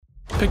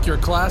Pick your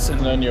class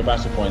and earn your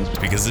battle points.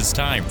 Because it's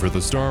time for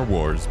the Star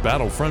Wars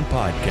Battlefront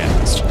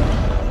Podcast.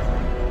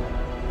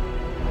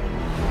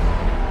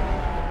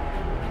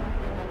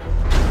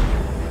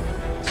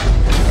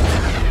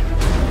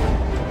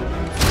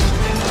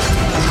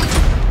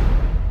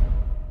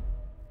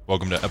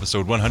 Welcome to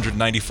episode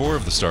 194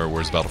 of the Star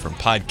Wars Battlefront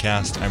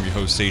Podcast. I'm your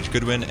host, Sage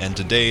Goodwin, and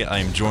today I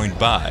am joined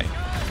by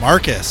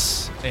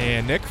Marcus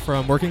and Nick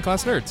from Working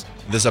Class Nerds.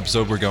 In this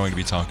episode, we're going to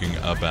be talking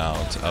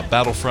about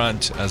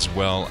Battlefront, as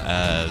well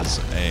as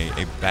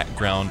a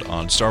background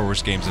on Star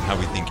Wars games and how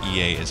we think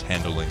EA is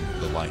handling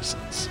the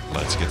license.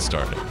 Let's get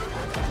started.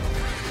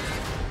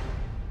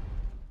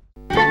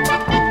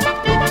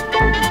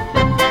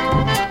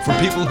 For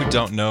people who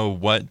don't know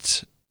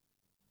what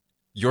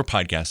your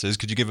podcast is,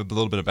 could you give a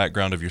little bit of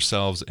background of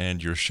yourselves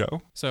and your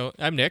show? So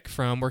I'm Nick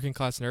from Working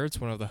Class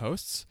Nerds, one of the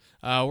hosts.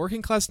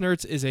 Working Class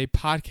Nerds is a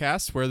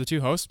podcast where the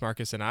two hosts,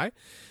 Marcus and I,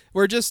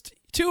 we're just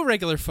two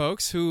regular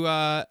folks who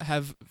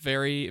have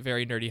very,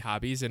 very nerdy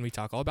hobbies, and we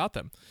talk all about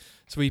them.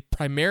 So we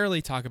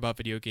primarily talk about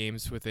video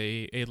games with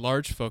a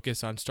large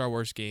focus on Star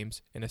Wars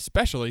games, and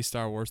especially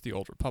Star Wars The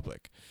Old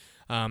Republic.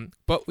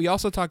 But we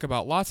also talk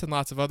about lots and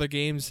lots of other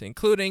games,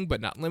 including, but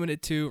not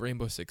limited to,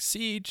 Rainbow Six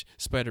Siege,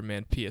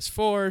 Spider-Man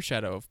PS4,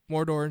 Shadow of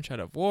Mordor and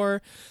Shadow of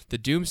War, the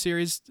Doom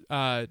series,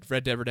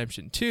 Red Dead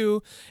Redemption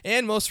 2,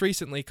 and most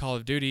recently, Call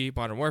of Duty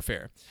Modern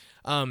Warfare.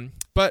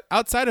 But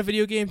outside of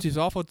video games, we've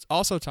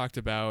also talked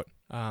about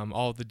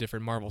all of the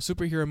different Marvel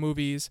superhero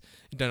movies,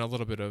 done a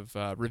little bit of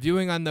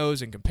reviewing on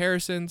those and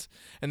comparisons,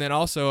 and then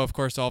also, of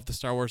course, all of the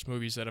Star Wars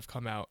movies that have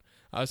come out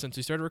since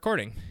we started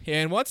recording.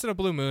 And once in a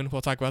blue moon,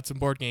 we'll talk about some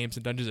board games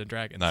and Dungeons and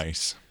Dragons.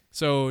 Nice.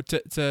 So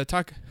to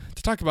talk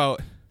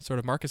about sort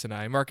of Marcus and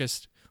I,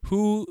 Marcus,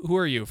 who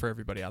are you for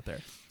everybody out there?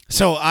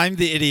 So I'm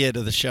the idiot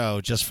of the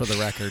show, just for the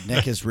record.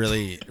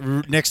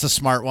 Nick's the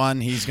smart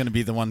one. He's going to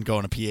be the one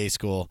going to PA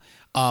school.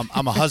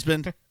 I'm a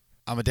husband.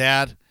 I'm a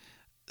dad.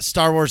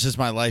 Star Wars is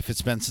my life.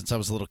 It's been since I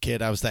was a little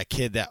kid. I was that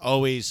kid that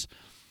always,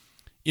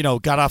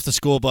 got off the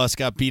school bus,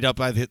 got beat up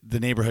by the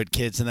neighborhood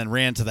kids, and then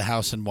ran to the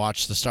house and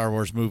watched the Star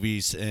Wars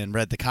movies and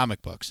read the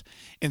comic books.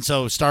 And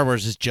so Star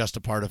Wars is just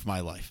a part of my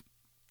life.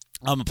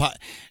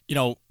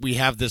 We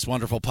have this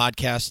wonderful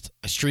podcast.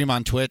 I stream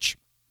on Twitch.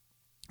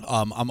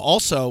 I'm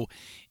also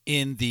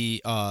in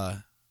the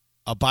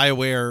a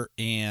BioWare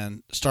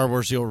and Star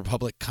Wars The Old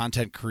Republic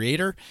content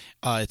creator.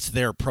 It's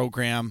their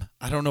program.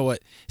 I don't know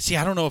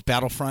if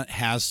Battlefront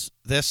has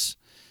this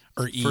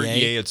or EA. For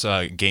EA, it's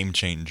Game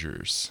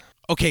Changers.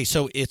 Okay,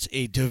 so it's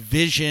a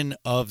division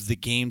of the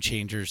Game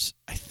Changers,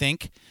 I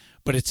think,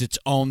 but it's its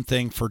own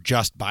thing for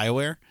just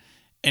BioWare.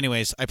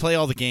 Anyways, I play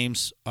all the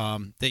games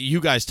that you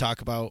guys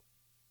talk about.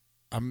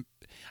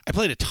 I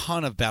played a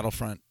ton of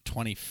Battlefront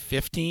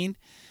 2015.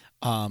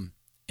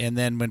 And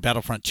then when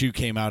Battlefront 2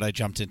 came out, I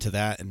jumped into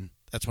that, and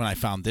that's when I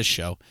found this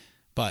show.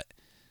 But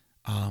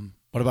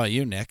what about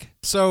you, Nick?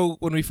 So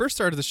when we first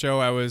started the show,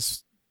 I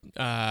was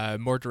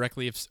more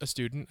directly a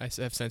student. I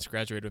have since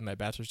graduated with my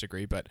bachelor's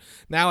degree, but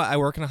now I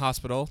work in a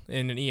hospital,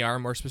 in an ER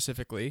more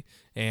specifically,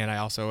 and I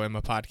also am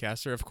a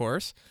podcaster, of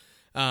course.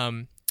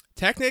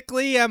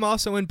 Technically, I'm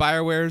also in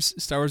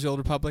BioWare's Star Wars The Old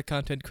Republic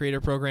content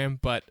creator program,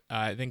 but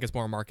I think it's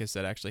more Marcus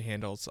that actually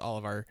handles all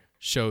of our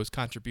show's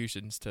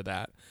contributions to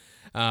that.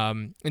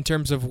 In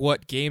terms of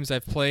what games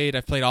I've played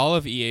all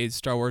of EA's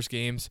Star Wars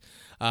games,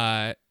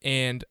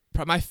 and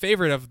my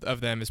favorite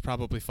of them is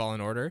probably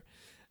Fallen Order.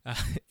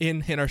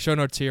 In our show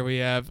notes here,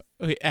 we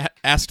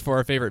asked for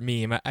a favorite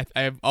meme.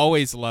 I've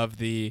always loved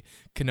the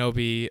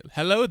Kenobi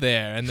 "Hello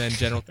there" and then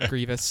General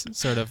Grievous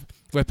sort of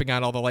whipping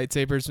out all the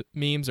lightsabers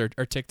memes or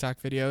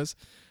TikTok videos.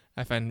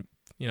 I find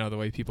the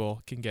way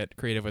people can get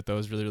creative with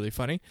those really, really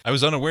funny. I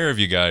was unaware of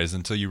you guys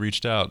until you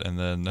reached out, and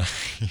then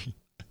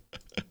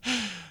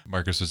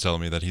Marcus was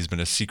telling me that he's been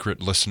a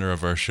secret listener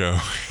of our show.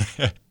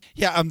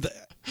 Yeah,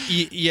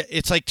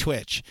 it's like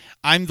Twitch.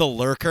 I'm the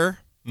lurker,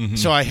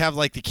 so I have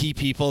like the key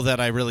people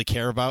that I really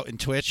care about in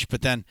Twitch,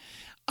 but then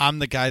I'm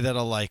the guy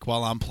that'll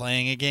while I'm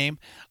playing a game,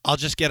 I'll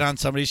just get on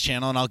somebody's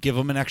channel and I'll give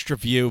them an extra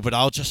view, but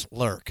I'll just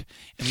lurk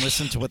and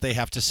listen to what they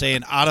have to say,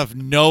 and out of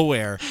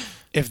nowhere,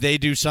 if they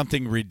do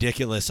something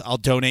ridiculous, I'll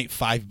donate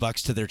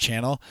 $5 to their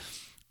channel.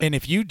 And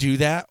if you do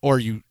that,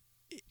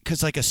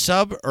 because a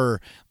sub or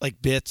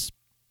bits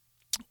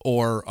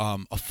or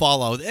a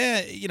follow,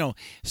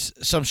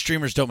 some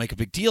streamers don't make a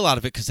big deal out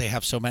of it because they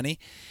have so many.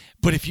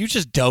 But if you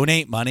just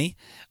donate money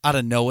out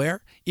of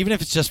nowhere, even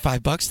if it's just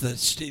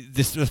 $5,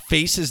 the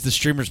faces the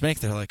streamers make,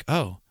 they're like,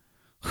 oh,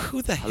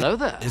 who the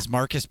hell is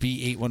Marcus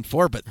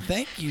B814? But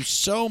thank you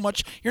so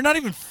much. You're not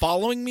even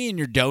following me and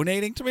you're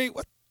donating to me?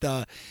 What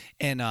the?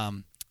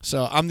 And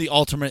so I'm the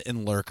ultimate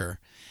in lurker.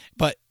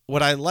 But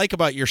what I like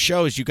about your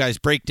show is you guys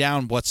break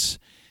down what's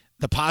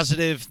the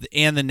positive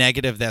and the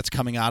negative that's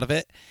coming out of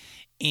it.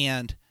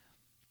 And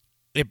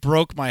it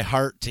broke my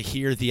heart to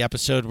hear the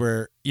episode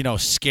where,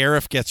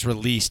 Scarif gets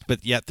released,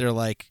 but yet they're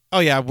like, oh,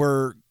 yeah,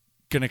 we're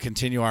going to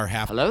continue our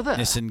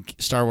half-ness in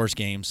Star Wars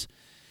games,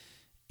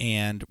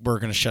 and we're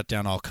going to shut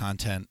down all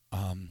content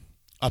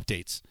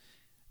updates.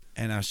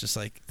 And I was just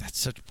like, that's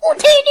such...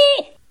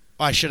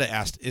 Oh, I should have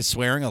asked, is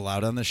swearing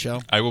allowed on the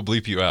show? I will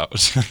bleep you out.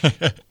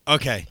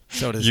 Okay.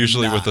 So it is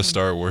Usually not. with the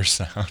Star Wars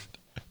sound.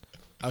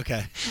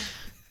 Okay.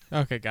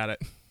 Okay, got it.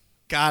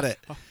 Got it.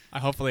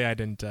 Hopefully I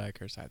didn't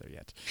curse either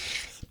yet.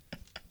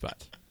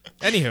 But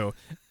anywho,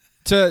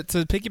 to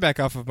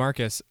piggyback off of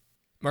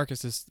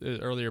Marcus's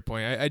earlier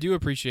point, I do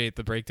appreciate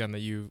the breakdown that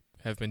you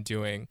have been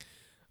doing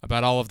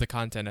about all of the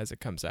content as it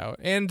comes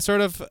out, and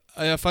sort of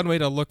a fun way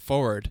to look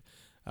forward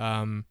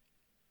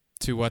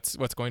to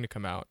what's going to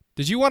come out.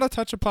 Did you want to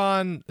touch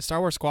upon Star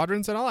Wars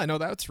Squadrons at all? I know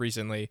that's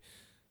recently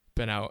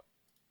been out.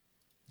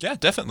 Yeah,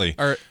 definitely.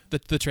 Or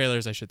the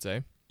trailers, I should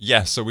say.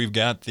 Yeah, so we've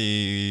got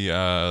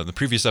the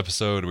previous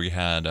episode. We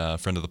had a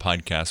friend of the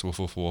podcast,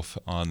 Wolf,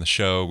 on the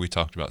show. We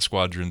talked about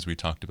Squadrons. We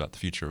talked about the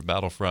future of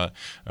Battlefront,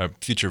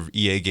 future of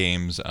EA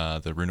games,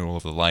 the renewal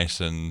of the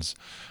license.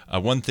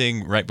 One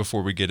thing right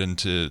before we get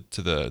into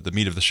the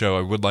meat of the show,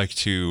 I would like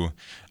to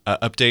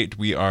update.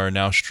 We are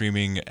now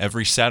streaming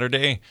every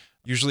Saturday,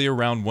 usually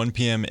around 1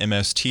 p.m.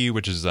 MST,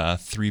 which is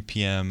 3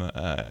 p.m.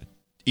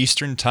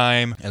 Eastern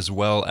Time, as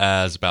well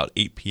as about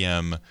 8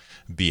 p.m.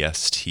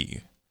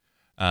 BST.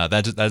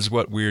 That is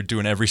what we're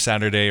doing every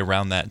Saturday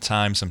around that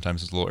time.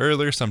 Sometimes it's a little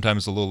earlier,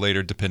 sometimes a little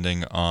later,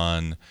 depending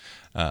on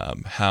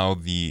how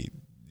the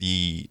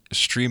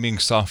streaming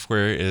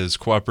software is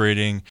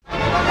cooperating.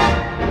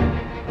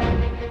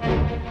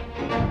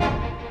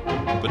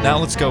 But now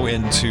let's go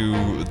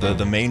into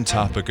the main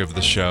topic of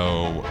the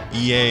show,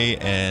 EA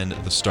and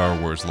the Star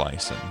Wars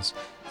license.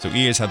 So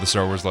EA has had the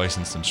Star Wars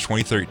license since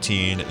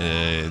 2013.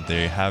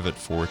 They have it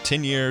for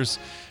 10 years.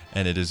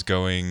 And it is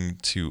going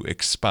to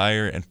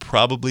expire and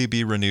probably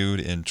be renewed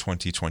in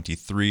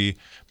 2023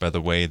 by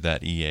the way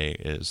that EA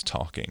is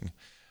talking.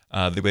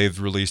 They've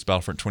released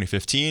Battlefront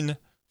 2015,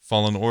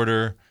 Fallen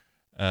Order,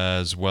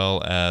 as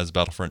well as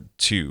Battlefront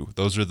 2.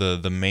 Those are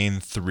the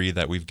main three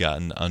that we've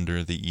gotten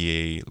under the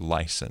EA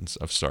license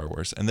of Star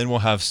Wars. And then we'll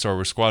have Star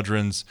Wars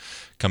Squadrons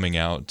coming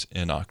out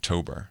in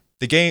October.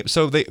 The game,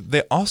 so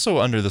they also,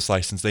 under this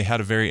license, they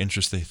had a very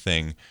interesting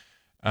thing.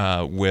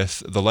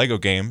 With the Lego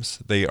games,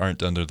 they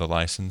aren't under the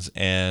license,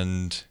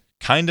 and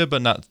kind of,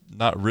 but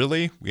not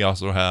really. We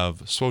also have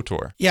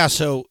SWTOR. Yeah,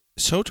 so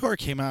SWTOR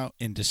came out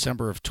in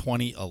December of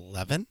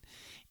 2011,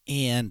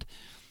 and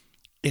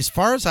as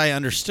far as I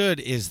understood,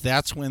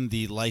 that's when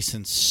the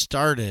license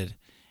started,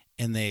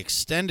 and they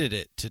extended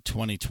it to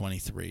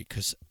 2023,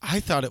 because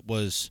I thought it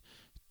was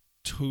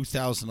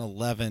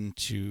 2011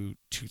 to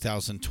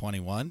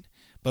 2021,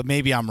 but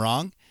maybe I'm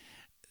wrong.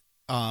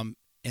 And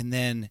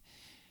then,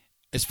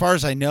 as far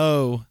as I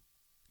know,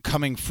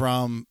 coming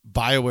from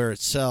BioWare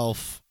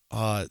itself,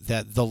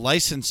 that the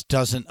license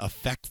doesn't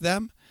affect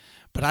them,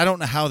 but I don't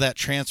know how that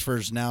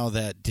transfers now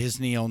that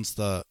Disney owns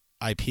the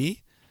IP,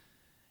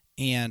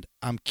 and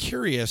I'm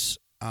curious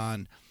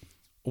on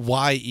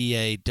why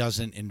EA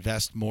doesn't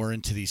invest more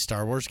into these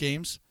Star Wars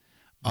games.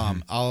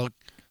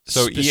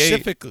 So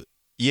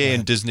EA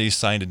and Disney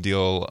signed a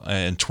deal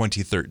in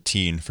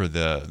 2013 for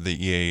the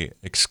EA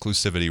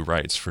exclusivity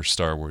rights for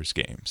Star Wars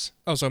games.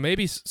 Oh, so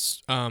maybe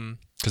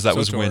because that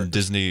was when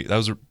Disney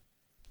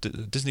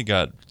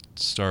got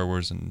Star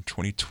Wars in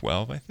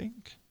 2012, I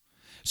think.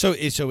 So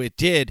it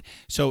did.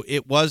 So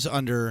it was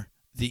under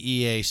the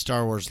EA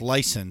Star Wars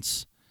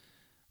license.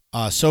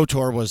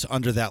 SWTOR was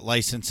under that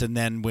license, and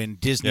then when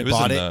Disney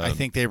bought it, I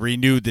think they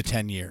renewed the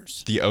 10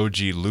 years. The OG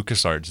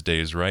LucasArts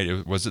days,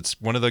 right? Was it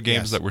one of the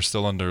games that were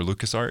still under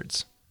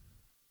LucasArts?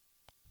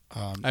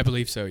 I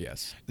believe so,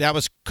 yes. That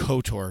was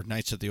KOTOR,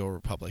 Knights of the Old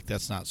Republic.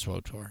 That's not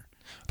SWTOR.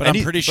 But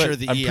I'm pretty sure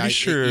the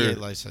EA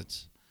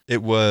license.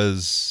 It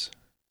was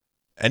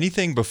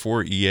anything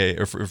before EA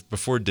or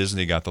before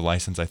Disney got the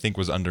license, I think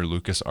was under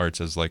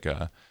LucasArts as like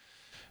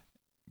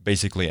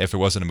basically, if it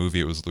wasn't a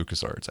movie, it was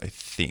LucasArts, I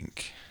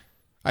think.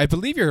 I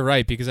believe you're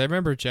right, because I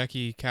remember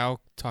Jackie Cow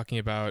talking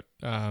about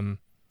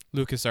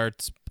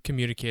LucasArts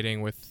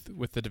communicating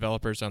with the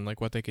developers on like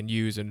what they can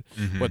use and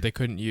what they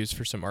couldn't use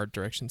for some art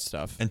direction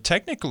stuff. And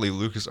technically,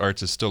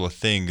 LucasArts is still a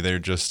thing. They're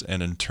just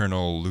an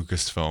internal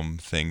Lucasfilm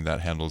thing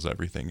that handles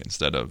everything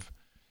instead of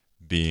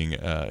being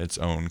its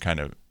own kind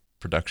of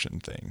production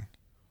thing.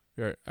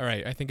 All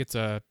right. I think it's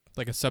a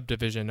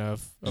subdivision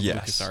of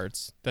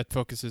LucasArts that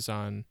focuses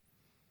on,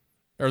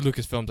 or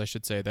Lucasfilms, I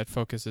should say, that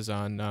focuses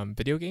on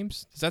video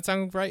games. Does that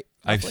sound right?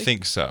 Roughly? I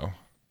think so.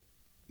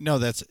 No,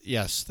 that's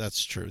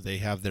true. They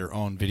have their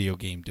own video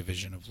game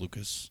division of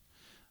Lucasfilm,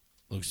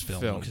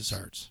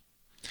 LucasArts.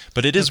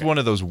 But it is one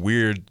of those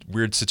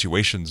weird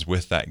situations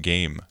with that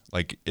game.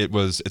 Like it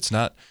wasn't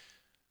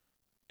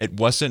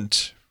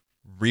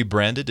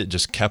rebranded. It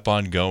just kept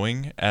on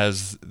going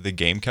as the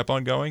game kept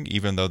on going,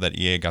 even though that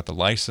EA got the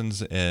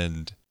license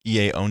and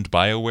EA owned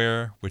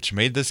BioWare, which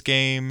made this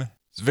game.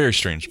 It's a very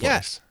strange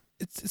place.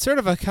 Yeah, it's sort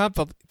of a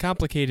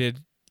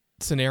complicated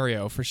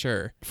scenario for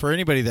sure. For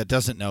anybody that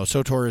doesn't know,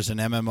 SWTOR is an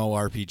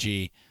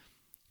MMORPG,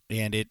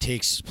 and it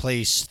takes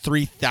place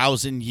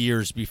 3,000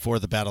 years before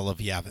the Battle of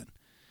Yavin.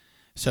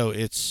 So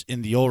it's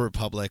in the Old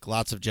Republic,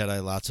 lots of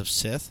Jedi, lots of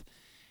Sith.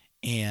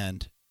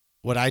 And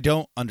what I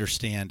don't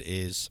understand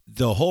is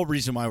the whole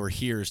reason why we're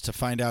here is to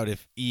find out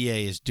if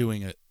EA is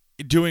doing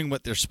doing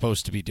what they're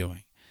supposed to be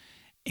doing.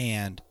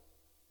 And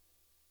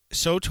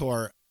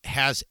SWTOR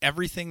has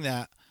everything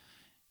that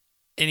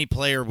any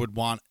player would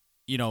want.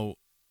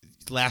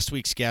 Last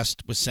week's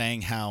guest was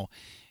saying how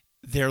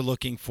they're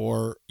looking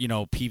for,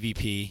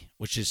 PvP,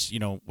 which is,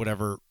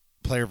 whatever,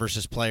 player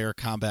versus player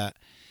combat,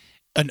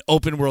 an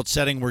open world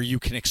setting where you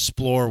can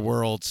explore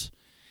worlds,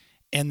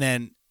 and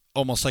then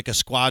almost like a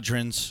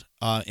Squadrons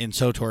in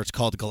SWTOR, it's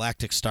called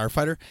Galactic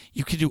Starfighter.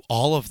 You can do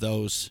all of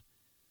those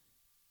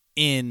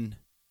in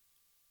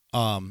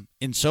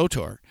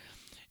SWTOR,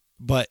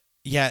 but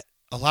yet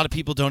a lot of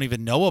people don't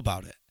even know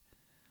about it,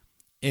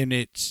 and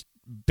it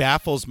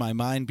baffles my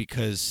mind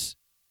because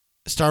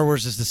Star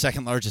Wars is the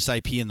second largest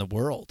IP in the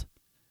world,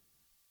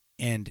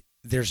 and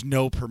there's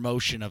no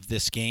promotion of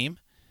this game.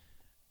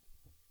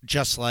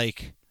 Just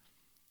like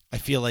I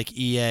feel like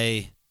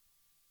EA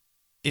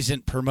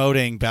isn't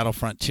promoting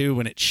Battlefront 2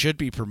 when it should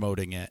be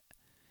promoting it.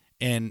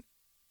 And,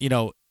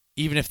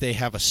 even if they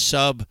have a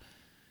sub,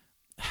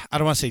 I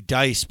don't want to say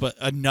DICE, but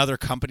another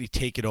company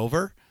take it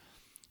over.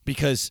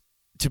 Because,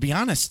 to be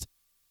honest,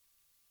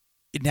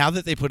 now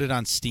that they put it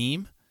on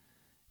Steam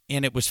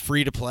and it was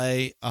free to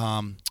play,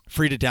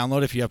 free to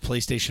download if you have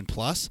PlayStation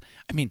Plus,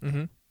 I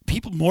mean,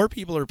 more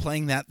people are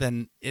playing that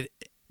than it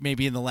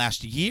maybe in the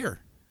last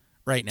year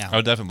right now.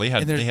 Oh, definitely.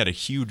 They had a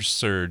huge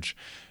surge.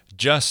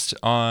 Just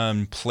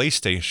on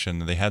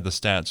PlayStation, they had the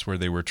stats where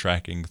they were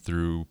tracking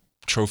through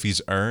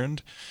trophies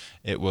earned.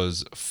 It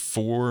was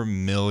 4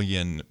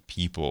 million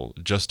people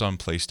just on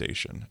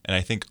PlayStation. And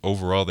I think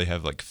overall they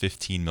have like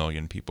 15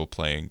 million people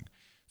playing,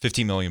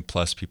 15 million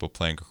plus people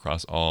playing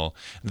across all.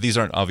 These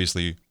aren't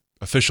obviously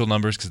official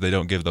numbers because they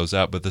don't give those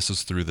out, but this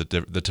is through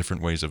the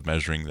different ways of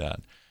measuring that.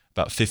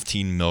 About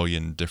 15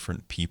 million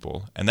different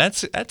people. And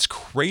that's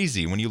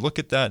crazy when you look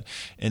at that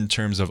in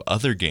terms of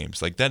other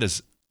games. Like, that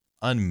is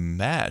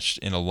unmatched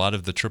in a lot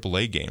of the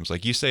AAA games.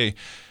 Like, you say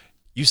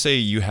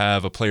you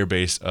have a player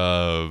base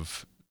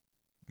of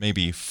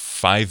maybe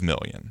 5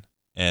 million,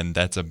 and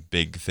that's a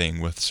big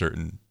thing with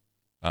certain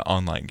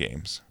online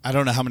games. I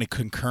don't know how many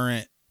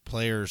concurrent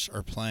players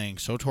are playing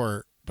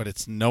SWTOR, but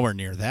it's nowhere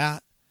near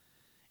that.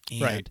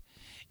 And, right.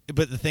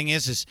 But the thing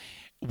is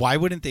why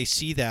wouldn't they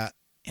see that?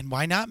 And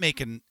why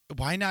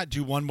not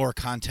do one more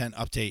content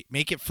update?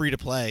 Make it free to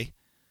play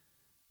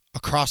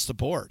across the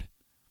board.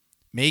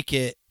 Make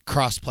it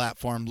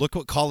cross-platform. Look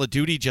what Call of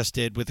Duty just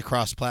did with the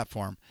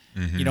cross-platform.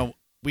 Mm-hmm.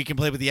 We can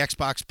play with the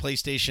Xbox,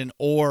 PlayStation,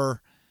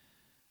 or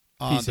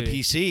the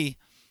PC.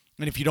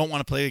 And if you don't want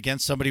to play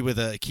against somebody with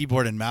a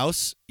keyboard and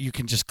mouse, you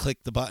can just click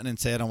the button and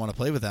say, I don't want to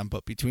play with them.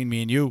 But between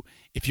me and you,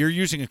 if you're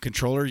using a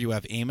controller, you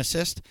have aim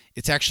assist.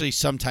 It's actually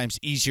sometimes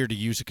easier to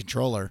use a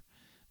controller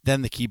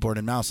than the keyboard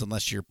and mouse,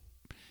 unless you're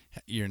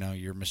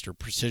Mr.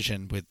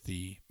 Precision with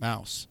the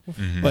mouse.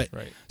 Mm-hmm. But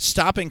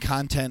stopping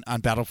content on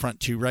Battlefront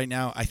 2 right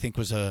now, I think,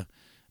 was a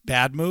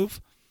bad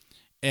move.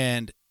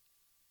 And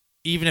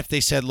even if they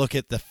said, look,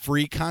 the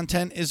free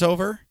content is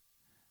over,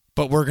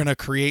 but we're going to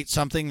create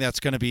something that's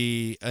going to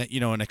be,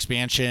 an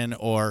expansion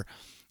or,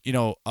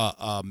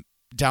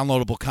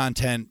 downloadable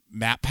content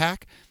map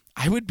pack,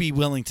 I would be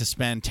willing to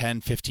spend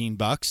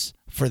 $10-15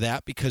 for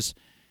that because,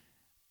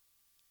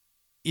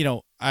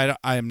 I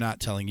am not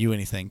telling you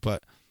anything,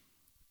 but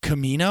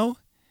Camino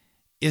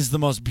is the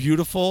most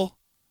beautiful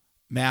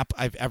map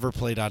I've ever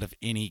played out of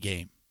any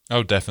game.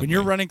 Oh, definitely.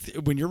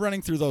 When you're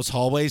running through those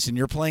hallways and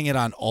you're playing it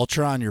on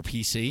Ultra on your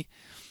PC,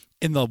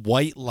 and the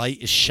white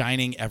light is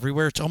shining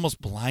everywhere, it's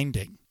almost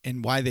blinding.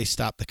 And why they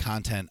stopped the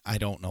content, I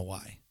don't know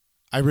why.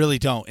 I really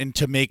don't. And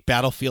to make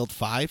Battlefield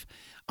 5,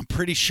 I'm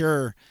pretty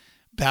sure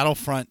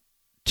Battlefront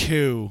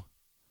 2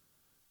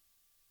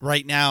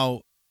 right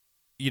now,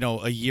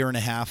 a year and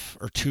a half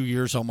or 2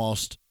 years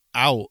almost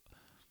out.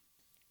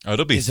 Oh,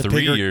 it'll be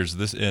 3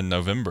 years in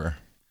November.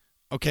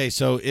 Okay,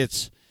 so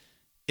it's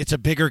a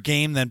bigger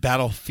game than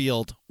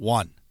Battlefield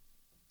 1.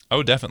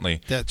 Oh, definitely.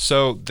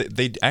 So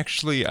they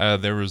actually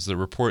there was a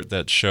report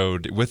that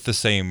showed with the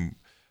same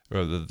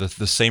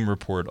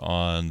report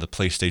on the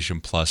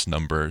PlayStation Plus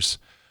numbers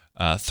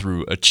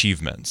through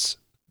achievements.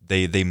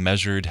 They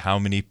measured how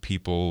many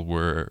people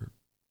were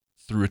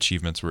through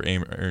achievements were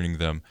earning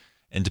them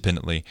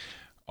independently.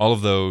 All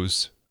of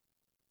those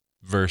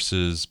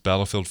versus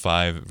Battlefield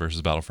 5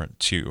 versus Battlefront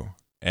 2,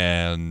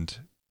 and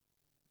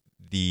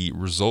the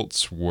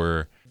results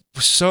were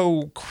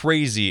so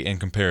crazy in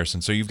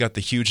comparison. So you've got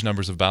the huge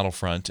numbers of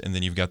Battlefront, and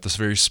then you've got this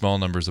very small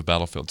numbers of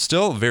Battlefield.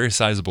 Still a very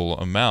sizable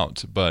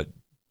amount, but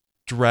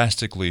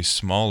drastically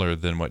smaller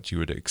than what you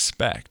would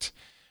expect.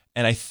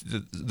 And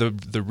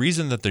the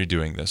reason that they're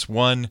doing this,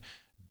 one,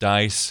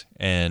 DICE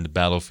and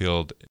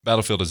Battlefield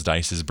is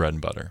DICE's bread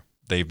and butter.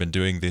 They've been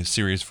doing this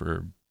series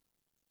for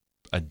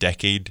a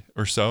decade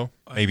or so,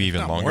 maybe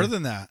even longer. More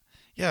than that.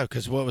 Yeah,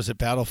 because what was it,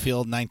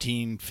 Battlefield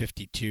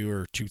 1952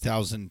 or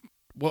 2000?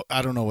 Well,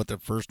 I don't know what the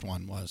first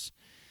one was.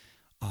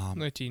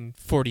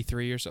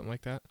 1943 or something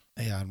like that.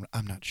 Yeah,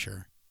 I'm not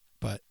sure.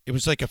 But it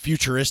was like a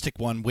futuristic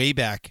one way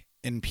back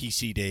in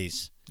PC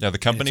days. Yeah, the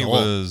company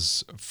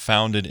was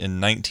founded in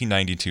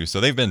 1992, so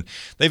they've been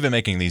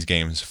making these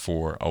games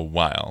for a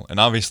while. And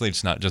obviously,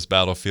 it's not just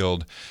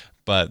Battlefield,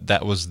 but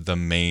that was the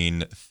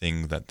main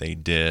thing that they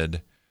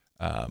did.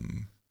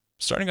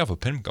 Starting off with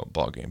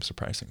pinball games,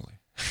 surprisingly.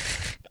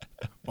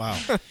 Wow.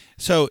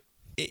 So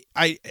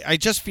I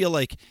just feel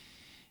like,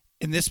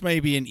 and this may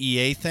be an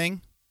EA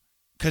thing,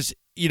 because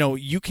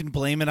you can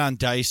blame it on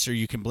DICE or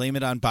you can blame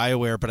it on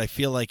BioWare, but I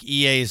feel like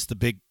EA is the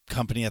big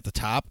company at the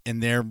top,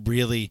 and they're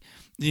really,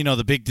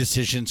 the big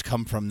decisions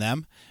come from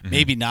them. Mm-hmm.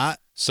 Maybe not.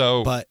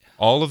 So, but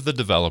all of the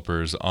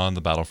developers on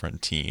the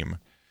Battlefront team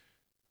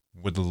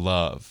would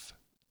love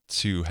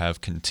to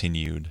have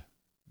continued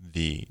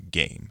the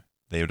game.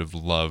 They would have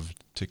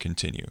loved to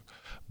continue,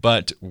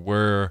 but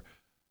were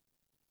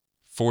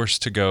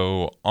forced to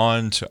go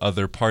on to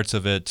other parts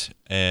of it.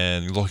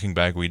 And looking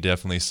back, we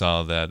definitely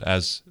saw that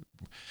as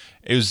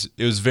it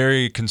was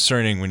very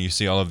concerning when you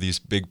see all of these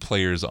big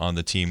players on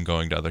the team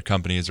going to other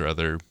companies or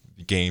other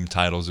game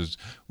titles.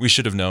 We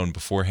should have known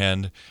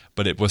beforehand,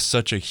 but it was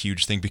such a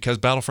huge thing because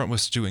Battlefront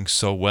was doing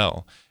so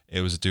well.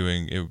 It was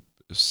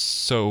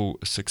so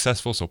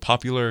successful, so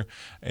popular.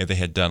 They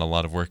had done a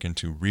lot of work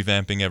into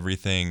revamping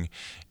everything,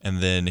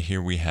 and then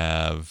here we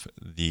have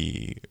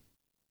the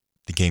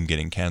game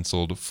getting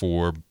canceled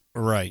for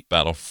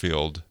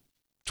Battlefield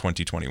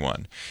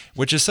 2021,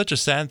 which is such a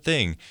sad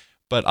thing.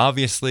 But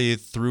obviously,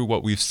 through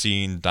what we've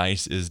seen,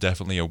 DICE is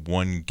definitely a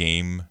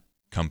one-game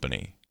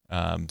company.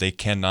 They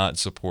cannot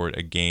support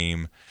a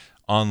game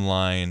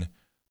online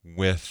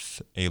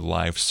with a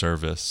live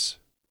service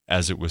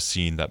as it was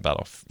seen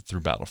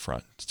through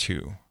Battlefront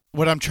 2.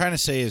 What I'm trying to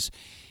say is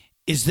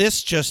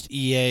this just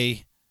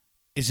EA?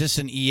 Is this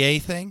an EA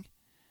thing?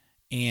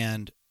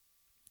 And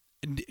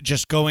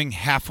just going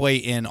halfway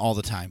in all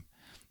the time.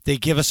 They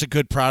give us a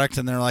good product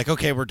and they're like,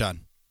 okay, we're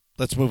done.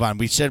 Let's move on.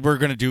 We said we're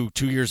going to do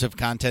 2 years of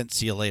content.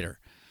 See you later.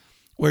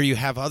 Where you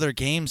have other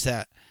games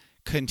that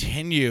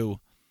continue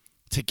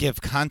to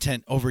give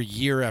content over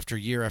year after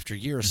year after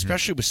year,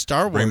 especially with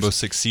Star Wars. Rainbow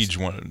Six Siege,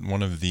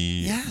 one of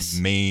the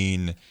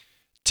main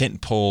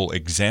tentpole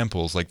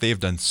examples. Like, they've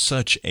done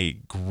such a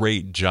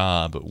great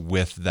job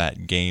with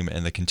that game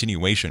and the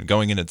continuation,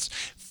 going in its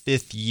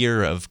 5th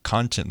year of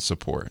content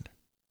support,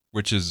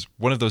 which is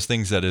one of those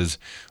things that is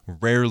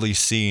rarely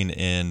seen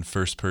in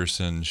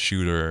first-person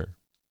shooter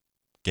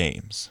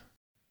games.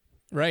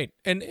 Right.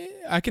 And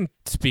I can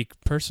speak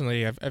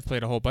personally. I've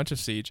played a whole bunch of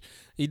Siege.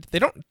 They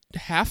don't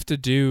have to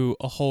do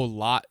a whole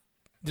lot.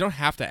 They don't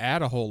have to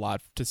add a whole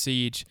lot to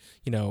Siege,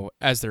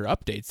 as their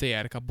updates. They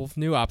add a couple of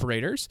new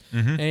operators,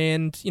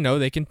 and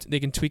they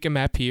can tweak a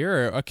map here,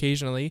 or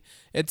occasionally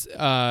it's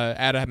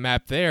add a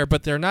map there.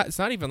 But they're not. It's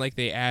not even like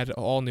they add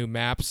all new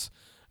maps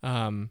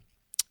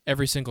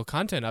every single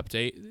content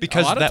update,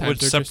 because that would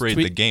separate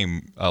the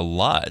game a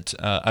lot.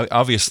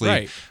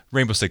 Obviously,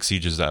 Rainbow Six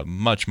Siege is a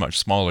much, much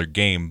smaller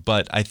game,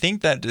 but I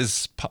think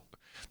that's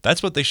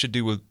what they should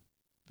do with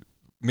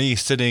me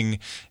sitting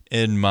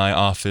in my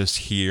office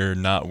here,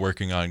 not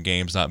working on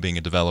games, not being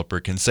a developer,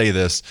 can say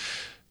this.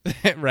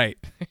 Right.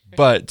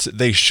 But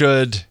they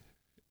should,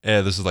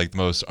 this is like the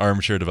most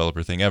armchair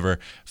developer thing ever,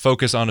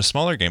 focus on a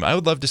smaller game. I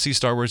would love to see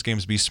Star Wars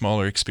games be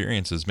smaller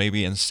experiences.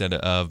 Maybe instead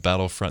of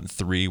Battlefront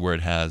 3, where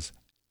it has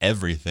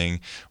everything,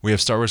 we have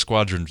Star Wars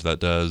Squadrons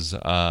that does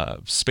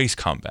space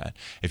combat.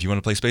 If you want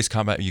to play space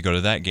combat, you go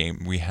to that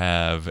game. We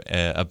have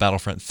a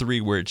Battlefront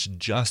 3 where it's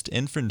just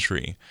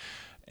infantry.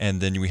 And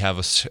then we have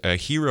a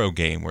hero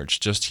game where it's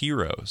just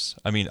heroes.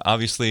 I mean,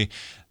 obviously,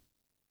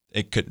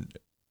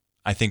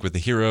 I think with the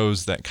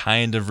heroes, that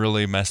kind of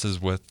really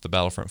messes with the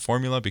Battlefront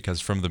formula, because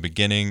from the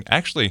beginning,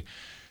 actually,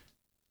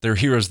 there are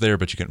heroes there,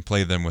 but you couldn't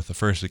play them with the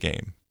first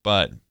game.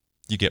 But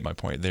you get my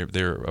point.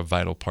 They're a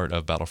vital part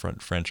of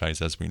Battlefront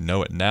franchise as we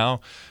know it now,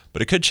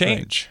 but it could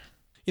change.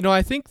 Right.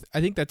 I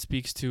think that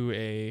speaks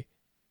to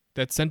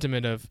that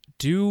sentiment of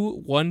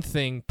do one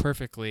thing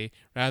perfectly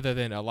rather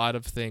than a lot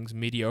of things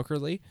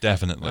mediocrely.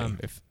 Definitely.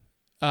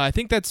 I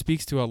think that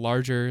speaks to a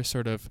larger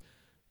sort of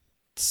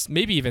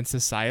maybe even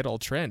societal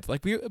trend.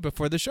 Like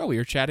before the show, we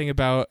were chatting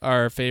about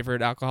our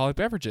favorite alcoholic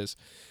beverages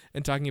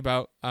and talking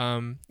about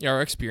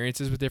our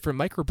experiences with different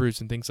microbrews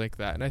and things like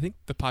that. And I think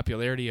the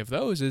popularity of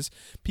those is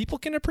people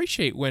can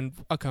appreciate when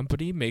a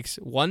company makes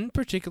one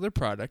particular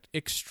product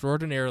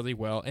extraordinarily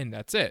well, and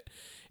that's it.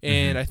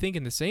 And I think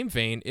in the same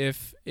vein,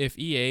 if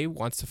EA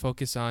wants to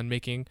focus on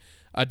making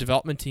a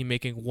development team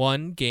making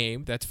one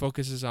game that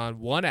focuses on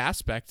one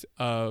aspect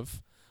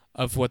of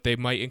what they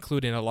might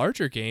include in a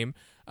larger game,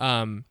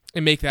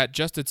 and make that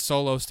just its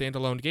solo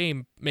standalone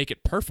game, make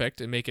it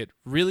perfect and make it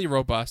really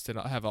robust and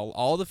have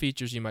all the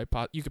features you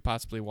could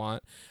possibly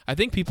want, I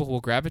think people will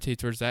gravitate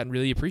towards that and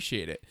really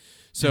appreciate it.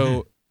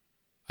 So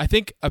I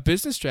think a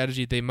business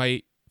strategy they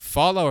might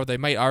follow, or they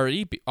might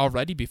already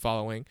be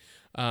following,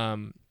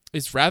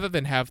 is rather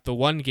than have the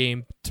one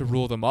game to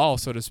rule them all,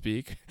 so to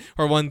speak,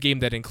 or one game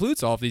that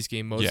includes all of these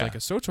game modes like a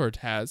SWTOR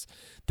has,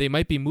 they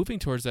might be moving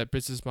towards that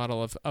business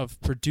model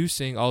of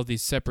producing all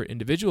these separate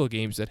individual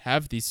games that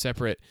have these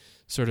separate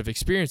sort of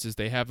experiences.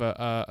 They have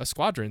a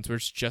Squadrons where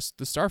it's just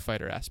the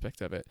starfighter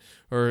aspect of it.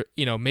 Or,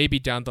 maybe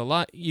down the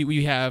line,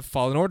 we have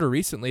Fallen Order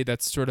recently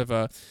that's sort of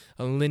a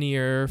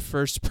linear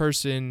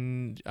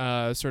first-person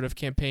sort of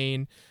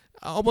campaign,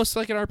 almost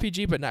like an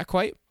RPG, but not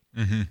quite.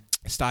 Mm-hmm.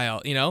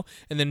 Style,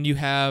 and then you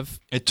have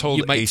it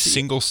told a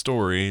single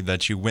story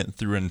that you went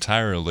through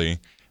entirely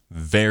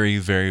very,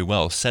 very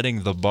well,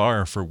 setting the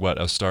bar for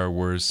what a Star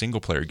Wars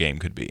single-player game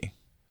could be.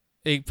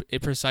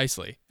 It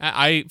precisely.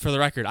 I for the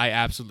record, I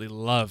absolutely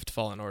loved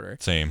Fallen Order.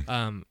 Same.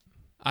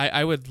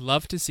 I would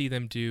love to see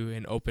them do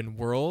an open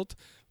world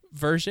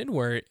version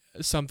where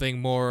something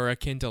more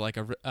akin to like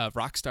a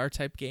Rockstar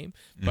type game,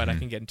 but I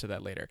can get into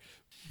that later.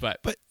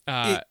 But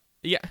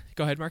yeah,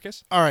 go ahead,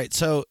 Marcus. All right,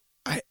 so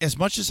as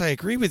much as I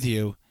agree with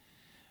you,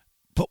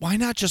 but why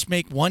not just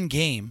make one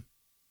game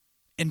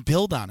and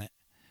build on it?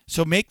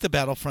 So make the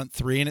Battlefront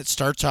 3, and it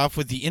starts off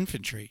with the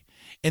infantry.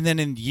 And then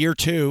in year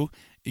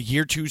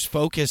 2's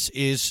focus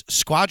is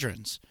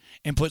Squadrons,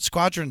 and put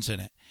Squadrons in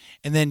it.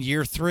 And then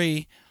year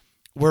 3,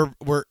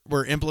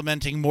 we're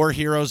implementing more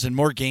heroes and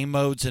more game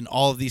modes and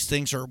all of these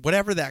things, or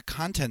whatever that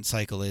content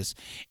cycle is,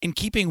 and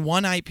keeping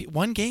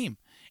one game,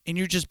 and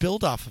you just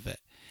build off of it.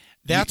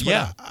 That's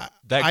that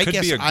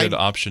could be a good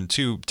option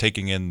too.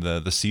 Taking in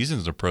the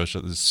seasons approach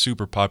that is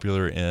super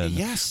popular in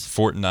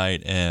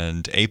Fortnite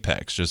and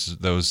Apex.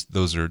 Just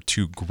those are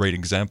two great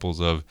examples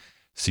of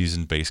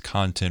season-based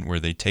content where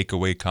they take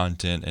away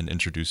content and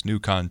introduce new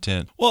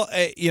content. Well,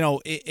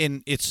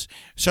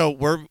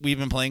 we've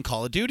been playing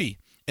Call of Duty,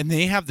 and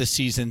they have the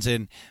seasons.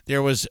 And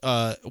there was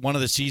one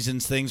of the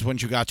seasons things.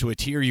 Once you got to a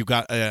tier, you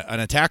got an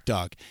attack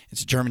dog.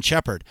 It's a German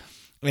Shepherd,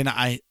 and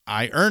I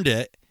earned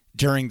it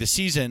during the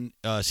season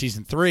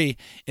 3,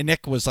 and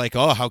Nick was like,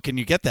 "Oh, how can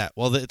you get that?"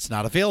 Well, it's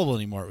not available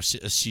anymore. It was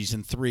a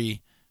season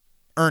 3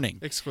 earning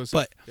exclusive.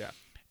 But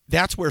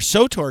that's where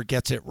SWTOR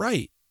gets it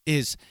right.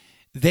 It's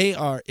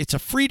a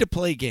free to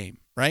play game,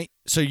 right?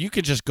 So you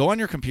can just go on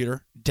your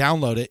computer,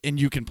 download it, and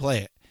you can play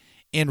it.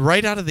 And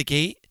right out of the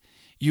gate,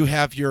 you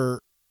have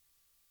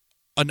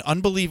an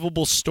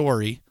unbelievable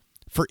story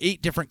for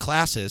 8 different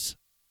classes.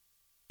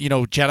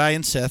 Jedi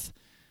and Sith,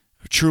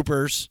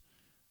 troopers,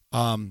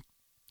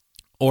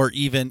 or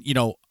even,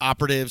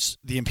 operatives,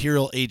 the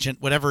Imperial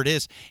agent, whatever it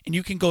is. And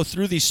you can go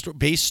through these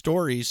base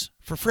stories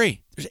for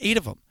free. There's 8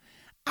 of them.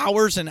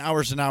 Hours and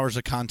hours and hours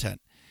of content.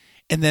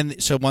 And then,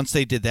 so once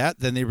they did that,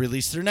 then they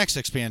released their next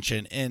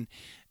expansion and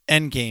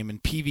Endgame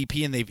and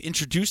PvP, and they've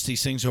introduced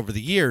these things over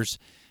the years.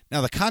 Now,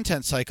 the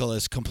content cycle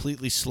has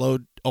completely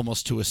slowed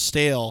almost to a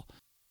stale.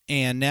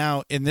 And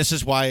this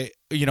is why,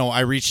 I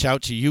reached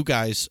out to you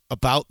guys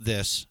about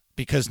this,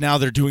 because now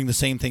they're doing the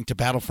same thing to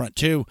Battlefront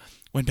 2,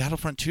 when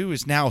Battlefront 2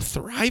 is now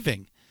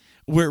thriving.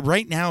 Where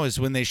right now is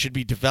when they should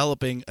be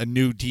developing a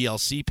new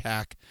DLC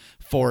pack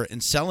for it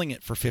and selling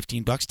it for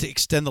 $15 to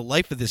extend the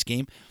life of this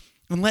game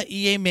and let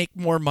EA make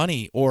more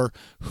money, or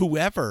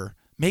whoever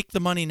make the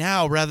money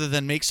now rather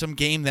than make some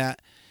game that,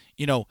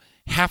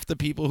 half the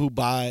people who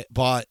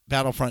bought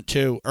Battlefront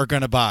 2 are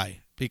going to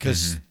buy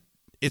because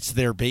it's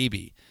their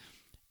baby.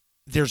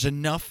 There's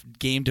enough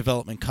game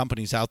development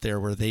companies out there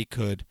where they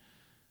could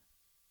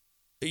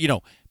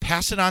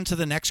pass it on to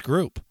the next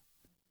group.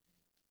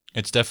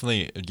 It's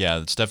definitely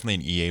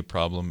an EA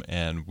problem,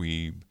 and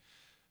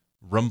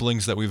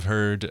rumblings that we've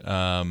heard,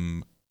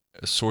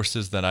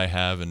 sources that I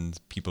have and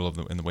people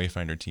in the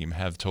Wayfinder team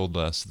have told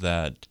us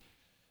that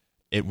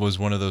it was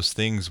one of those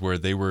things where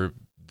they were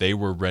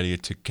ready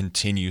to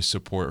continue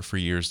support for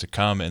years to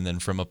come, and then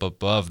from up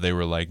above they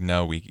were like,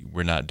 no,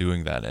 we're not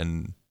doing that,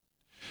 and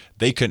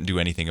they couldn't do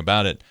anything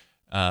about it.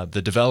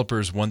 The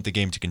developers want the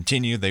game to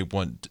continue. They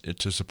want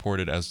to support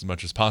it as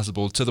much as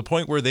possible, to the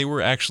point where they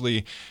were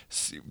actually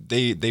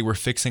they were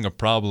fixing a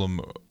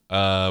problem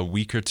a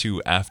week or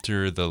two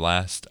after the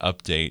last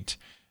update,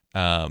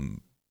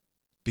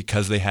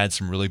 because they had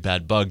some really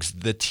bad bugs.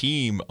 The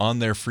team on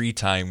their free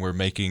time were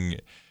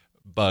making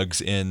bugs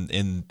in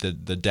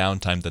the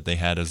downtime that they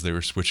had as they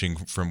were switching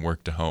from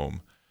work to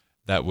home.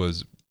 That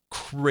was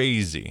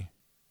crazy.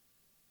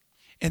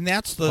 And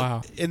that's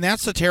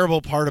the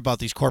terrible part about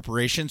these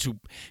corporations, who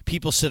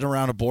people sit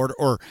around a board,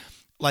 or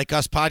like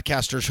us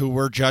podcasters who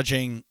were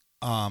judging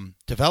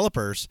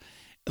developers,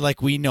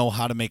 like we know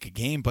how to make a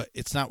game, but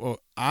it's not what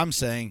I'm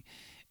saying.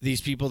 These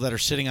people that are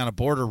sitting on a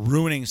board are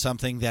ruining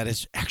something that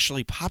is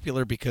actually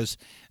popular because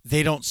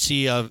they don't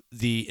see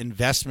the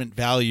investment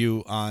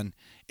value on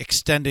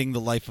extending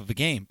the life of a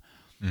game.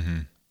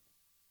 Mm-hmm.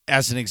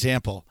 As an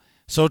example,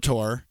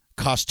 SWTOR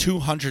cost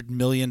 $200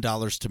 million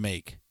to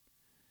make.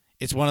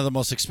 It's one of the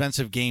most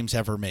expensive games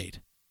ever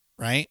made,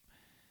 right?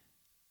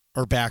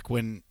 Or back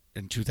in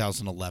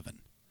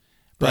 2011.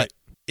 But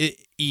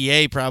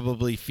EA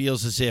probably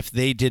feels as if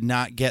they did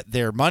not get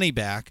their money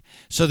back,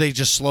 so they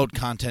just slowed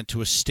content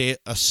to a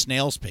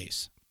snail's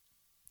pace.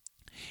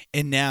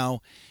 And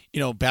now,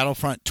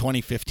 Battlefront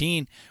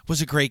 2015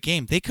 was a great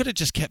game. They could have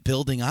just kept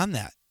building on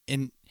that.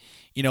 And,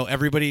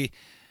 everybody,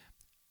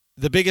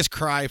 the biggest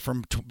cry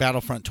from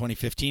Battlefront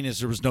 2015 is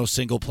there was no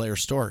single-player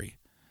story.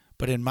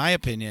 But in my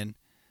opinion,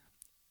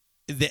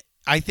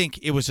 I think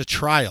it was a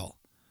trial.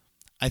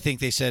 I think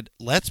they said,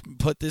 let's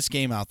put this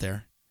game out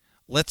there.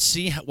 Let's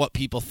see what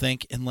people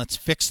think, and let's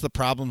fix the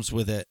problems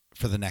with it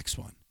for the next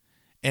one.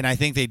 And I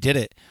think they did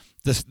it.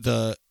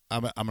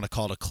 I'm going to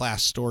call it a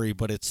class story,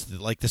 but it's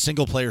like the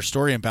single-player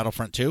story in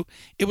Battlefront 2.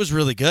 It was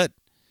really good.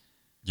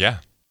 Yeah.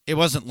 It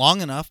wasn't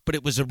long enough, but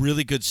it was a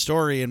really good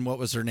story. And what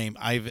was her name?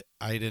 Aiden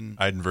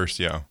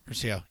Versio.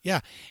 Versio, yeah.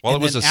 Well,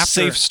 it was a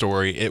safe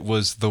story. It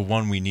was the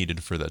one we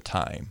needed for the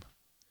time.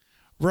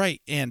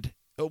 Right, and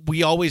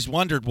we always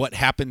wondered what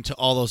happened to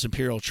all those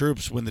Imperial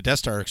troops when the Death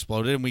Star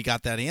exploded, and we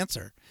got that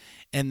answer.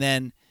 And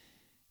then,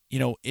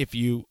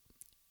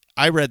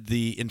 I read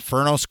the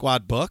Inferno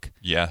Squad book.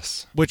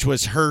 Yes. Which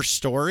was her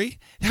story.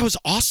 That was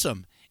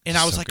awesome. And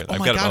I was like, good. oh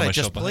my God, I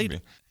just played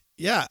it.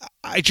 Yeah,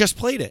 I just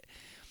played it.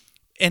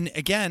 And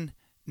again,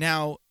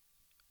 now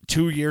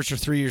 2 years or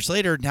 3 years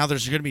later, now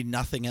there's going to be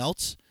nothing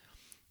else.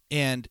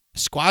 And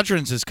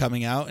Squadrons is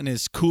coming out, and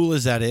as cool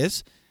as that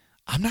is,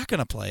 I'm not going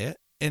to play it.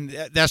 And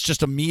that's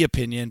just a me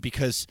opinion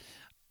because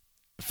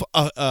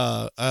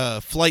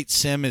flight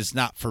sim is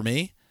not for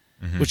me.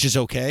 Mm-hmm. Which is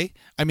okay.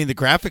 I mean, the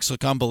graphics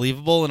look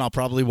unbelievable, and I'll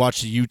probably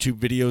watch the YouTube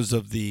videos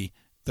of the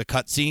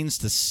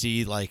cutscenes to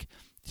see,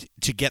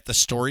 to get the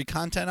story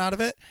content out of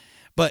it.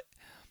 But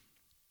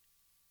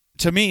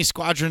to me,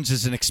 Squadrons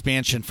is an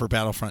expansion for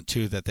Battlefront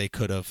 2 that they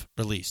could have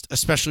released,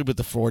 especially with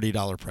the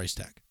 $40 price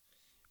tag.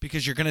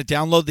 Because you're going to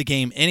download the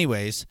game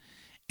anyways,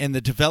 and the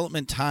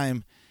development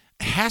time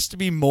has to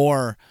be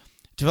more.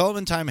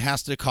 Development time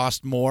has to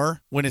cost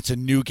more when it's a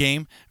new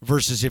game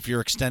versus if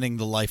you're extending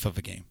the life of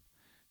a game.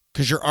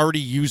 Because you're already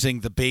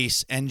using the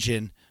base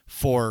engine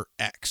for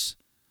X.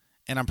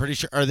 And I'm pretty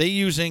sure, are they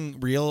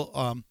using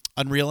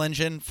Unreal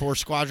Engine for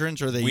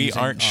Squadrons? Or are they we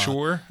aren't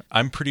sure.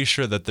 I'm pretty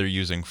sure that they're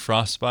using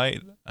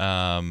Frostbite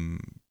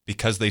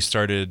because they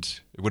started,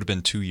 it would have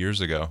been 2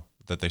 years ago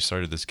that they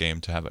started this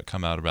game to have it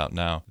come out about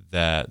now,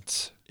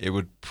 that it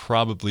would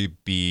probably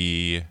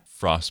be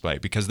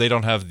Frostbite because they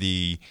don't have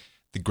the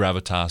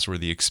gravitas or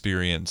the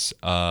experience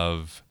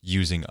of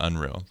using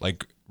Unreal.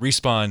 Like,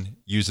 Respawn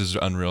uses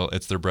Unreal.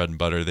 It's their bread and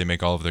butter. They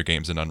make all of their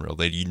games in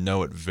Unreal. You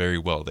know it very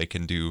well. They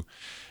can do,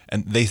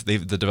 and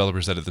the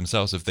developers said it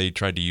themselves. If they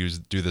tried to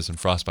do this in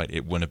Frostbite,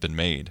 it wouldn't have been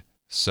made.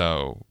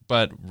 So,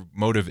 but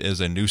Motive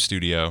is a new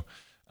studio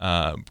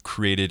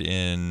created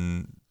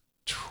in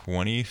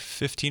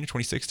 2015 or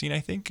 2016,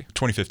 I think.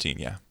 2015,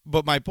 yeah.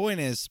 But my point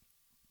is,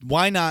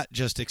 why not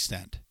just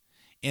extend?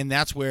 And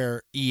that's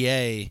where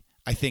EA,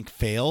 I think,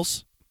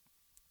 fails.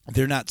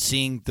 They're not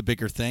seeing the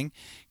bigger thing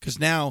because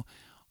now,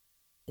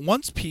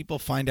 once people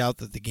find out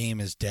that the game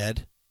is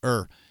dead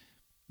or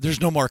there's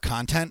no more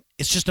content,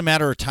 it's just a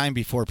matter of time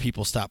before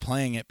people stop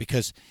playing it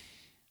because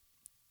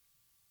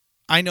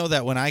I know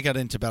that when I got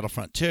into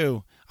Battlefront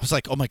 2, I was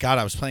like, oh my God,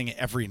 I was playing it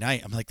every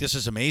night. I'm like, this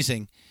is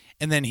amazing.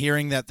 And then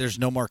hearing that there's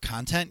no more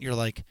content, you're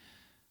like,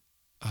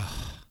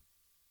 oh,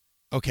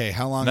 okay,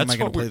 how long am I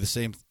going to play the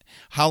same?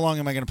 How long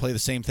am I going to play the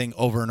same thing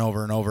over and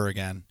over and over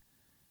again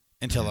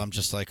until I'm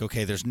just like,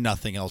 okay, there's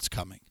nothing else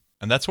coming.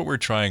 And that's what we're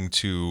trying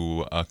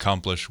to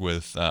accomplish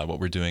with what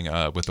we're doing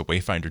with the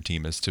Wayfinder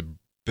team is to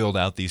build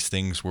out these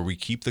things where we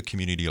keep the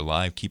community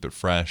alive, keep it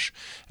fresh,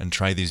 and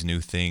try these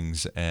new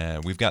things.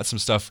 And we've got some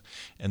stuff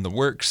in the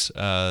works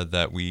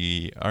that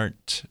we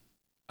aren't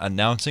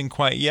announcing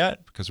quite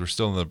yet because we're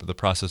still in the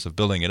process of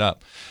building it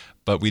up.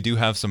 But we do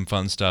have some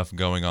fun stuff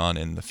going on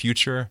in the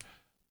future.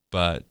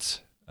 But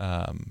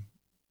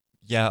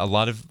yeah, a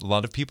lot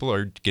of people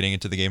are getting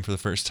into the game for the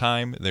first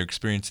time. They're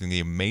experiencing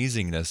the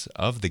amazingness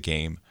of the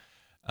game.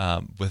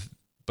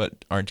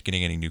 But aren't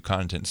getting any new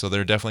content. So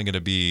they're definitely going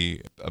to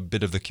be a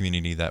bit of the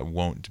community that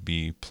won't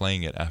be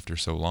playing it after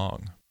so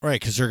long. Right,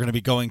 because they're going to be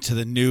going to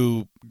the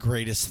new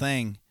greatest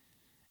thing,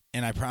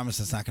 and I promise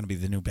it's not going to be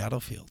the new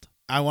Battlefield.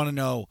 I want to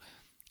know,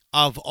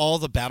 of all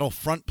the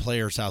Battlefront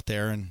players out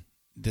there, and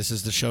this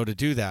is the show to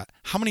do that,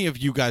 how many of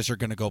you guys are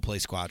going to go play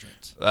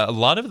Squadrons? A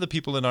lot of the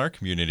people in our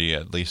community,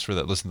 at least for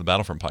that listen to the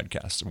Battlefront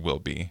podcast, will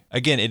be.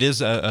 Again, it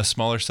is a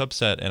smaller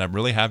subset, and I'm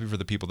really happy for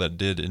the people that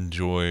did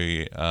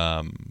enjoy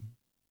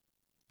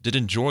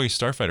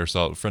Starfighter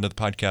Assault. A friend of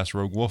the podcast,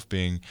 Rogue Wolf,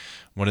 being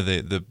one of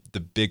the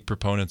big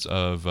proponents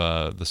of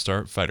the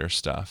Starfighter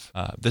stuff.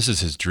 This is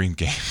his dream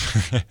game.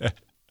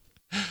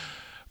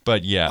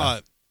 But yeah.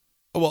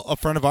 Well, a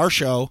friend of our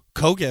show,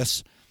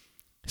 Kogus,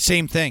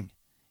 same thing.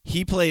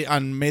 He played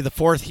on May the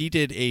 4th. He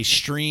did a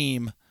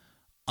stream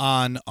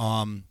on.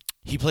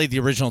 He played the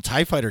original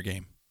TIE Fighter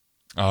game.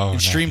 Oh,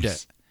 and streamed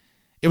it.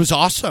 It was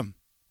awesome.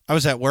 I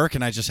was at work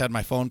and I just had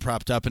my phone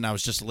propped up and I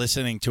was just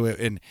listening to it,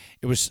 and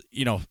it was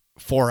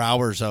 4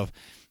 hours of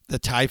the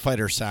TIE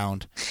Fighter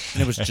sound,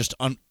 and it was just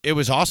it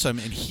was awesome.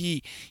 And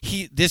he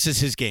this is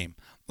his game.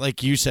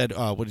 Like you said,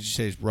 what did you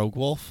say? Rogue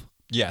Wolf?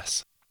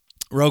 Yes,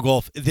 Rogue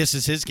Wolf. This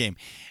is his game.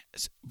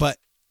 But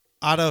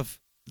out of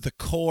the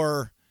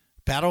core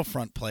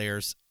Battlefront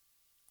players,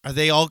 are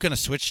they all going to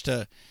switch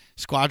to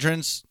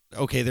Squadrons?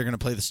 Okay, they're going to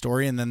play the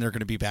story, and then they're going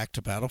to be back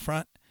to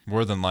Battlefront?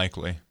 More than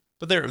likely.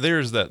 But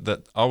there's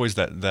that always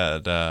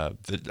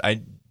that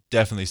I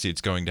definitely see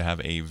it's going to have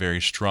a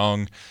very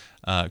strong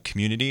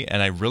community,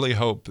 and I really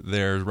hope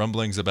there's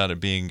rumblings about it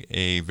being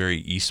a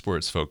very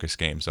esports focused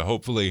game. So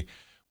hopefully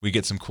we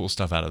get some cool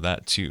stuff out of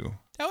that too.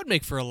 That would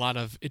make for a lot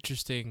of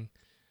interesting,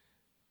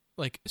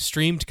 like,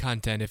 streamed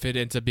content if it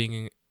ends up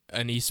being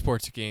an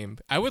esports game.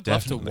 I would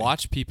love to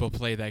watch people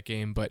play that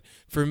game, but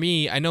for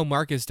me, I know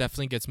Marcus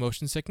definitely gets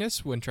motion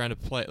sickness when trying to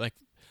play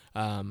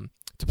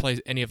to play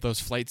any of those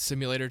flight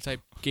simulator type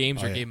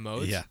games or game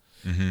modes. Yeah.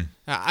 Mm-hmm.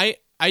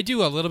 I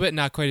do a little bit,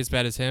 not quite as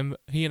bad as him.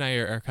 He and I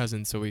are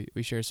cousins, so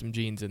we share some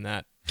genes in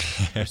that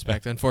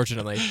respect,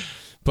 unfortunately.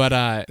 But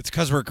it's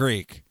because we're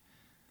Greek.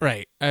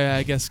 Right.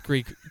 I guess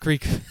Greece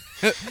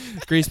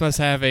must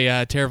have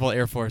a terrible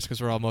air force because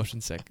we're all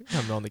motion sick.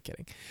 I'm only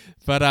kidding.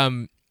 But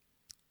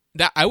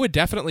that I would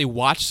definitely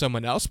watch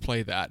someone else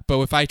play that. But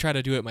if I try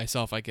to do it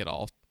myself, I get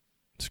all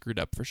screwed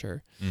up for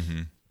sure.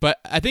 Mm-hmm. But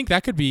I think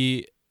that could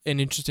be an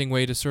interesting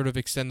way to sort of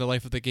extend the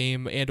life of the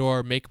game and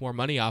or make more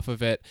money off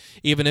of it,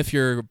 even if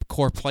your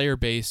core player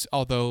base,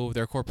 although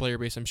their core player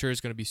base I'm sure is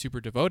going to be super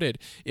devoted,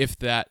 if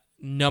that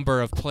number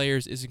of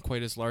players isn't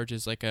quite as large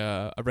as like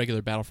a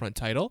regular Battlefront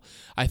title.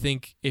 I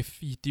think if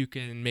you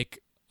can make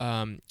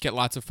get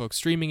lots of folks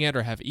streaming it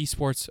or have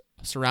esports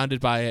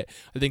surrounded by it,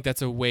 I think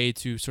that's a way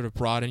to sort of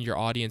broaden your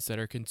audience that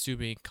are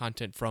consuming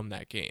content from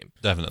that game.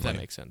 Definitely. If that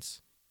makes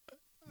sense.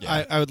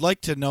 Yeah. I would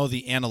like to know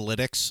the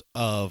analytics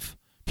of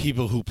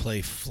people who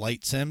play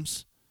flight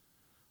sims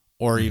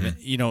or even,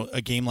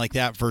 a game like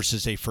that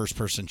versus a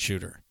first-person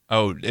shooter.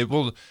 Oh,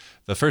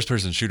 the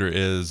first-person shooter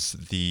is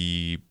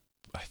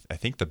I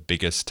think the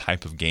biggest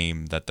type of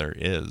game that there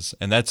is.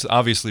 And that's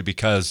obviously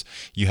because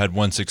you had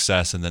one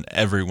success and then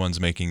everyone's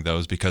making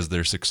those because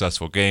they're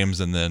successful games,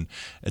 and then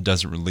it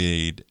doesn't really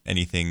lead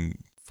anything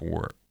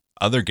for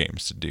other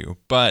games to do.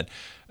 But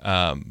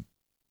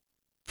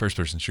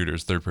first-person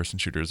shooters, third-person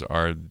shooters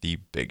are the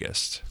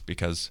biggest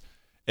because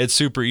it's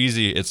super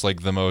easy. It's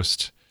like the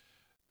most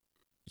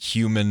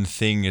human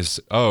thing is,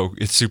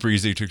 it's super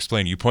easy to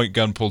explain. You point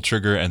gun, pull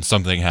trigger, and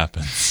something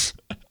happens.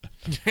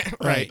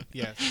 Right.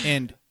 Yes.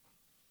 And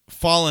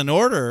Fallen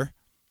Order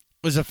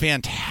was a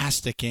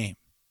fantastic game.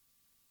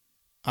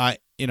 And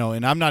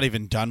I'm not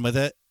even done with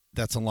it.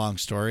 That's a long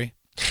story.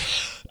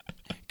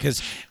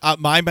 Because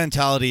my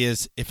mentality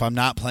is if I'm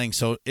not playing,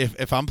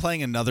 if I'm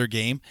playing another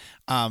game,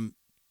 I'm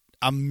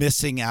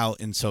missing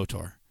out in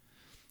SWTOR.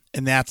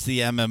 And that's the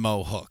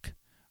MMO hook,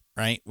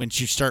 right?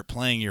 Once you start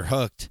playing, you're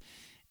hooked.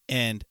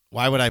 And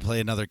why would I play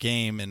another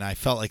game? And I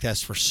felt like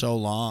that's for so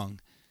long.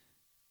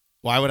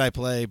 Why would I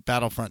play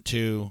Battlefront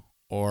 2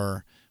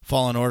 or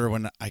Fallen Order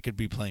when I could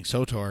be playing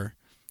SWTOR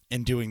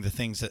and doing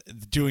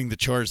the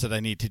chores that I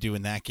need to do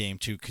in that game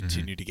to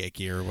continue to get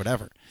gear or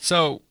whatever.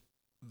 So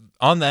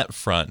on that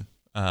front,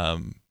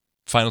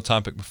 final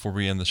topic before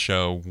we end the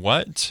show,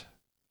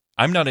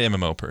 I'm not an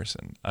MMO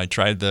person. I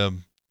tried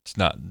them. It's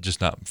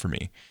not for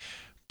me.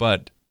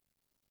 But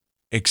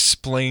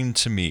explain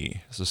to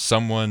me, so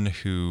someone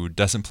who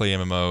doesn't play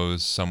MMOs,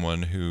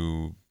 someone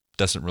who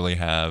doesn't really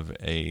have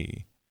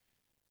a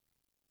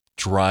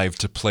drive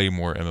to play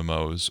more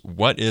MMOs,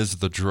 what is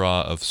the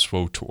draw of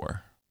SWTOR?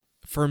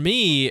 For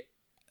me,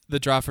 the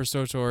draw for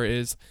SWTOR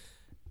is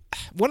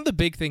one of the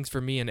big things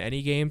for me in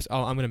any games.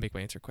 I'm going to make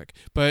my answer quick,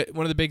 but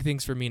one of the big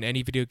things for me in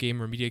any video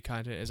game or media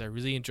content is I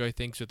really enjoy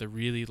things with a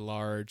really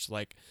large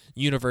like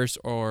universe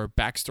or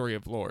backstory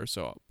of lore.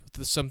 So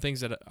some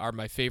things that are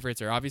my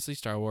favorites are obviously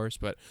Star Wars,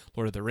 but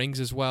Lord of the Rings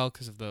as well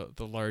because of the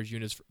large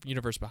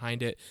universe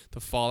behind it. The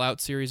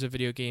Fallout series of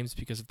video games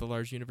because of the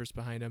large universe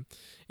behind them,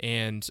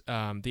 and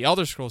the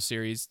Elder Scrolls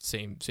series,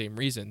 same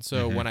reason.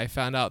 So when I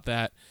found out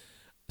that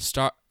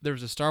there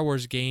was a Star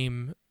Wars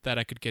game that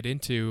I could get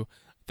into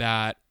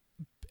that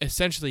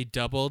essentially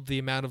doubled the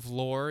amount of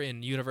lore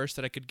and universe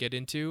that I could get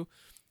into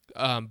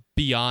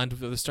beyond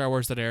the Star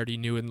Wars that I already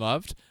knew and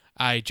loved,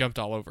 I jumped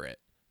all over it.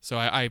 So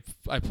I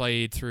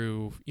played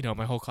through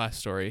my whole class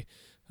story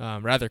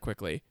rather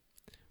quickly.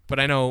 But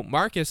I know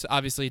Marcus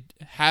obviously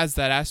has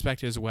that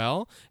aspect as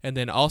well, and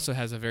then also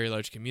has a very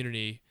large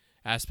community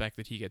aspect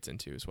that he gets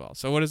into as well.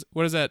 So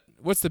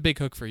what's the big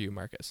hook for you,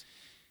 Marcus?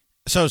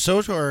 So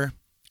SWTOR,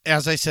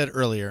 as I said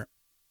earlier,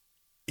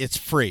 it's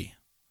free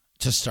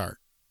to start.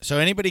 So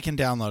anybody can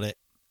download it.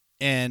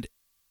 And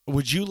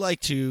would you like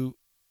to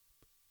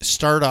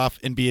start off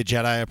and be a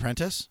Jedi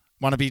apprentice?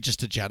 Want to be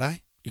just a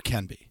Jedi? You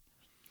can be.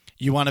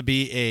 You want to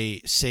be a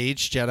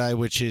Sage Jedi,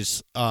 which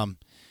is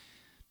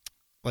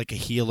like a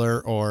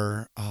healer,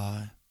 or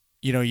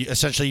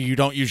essentially you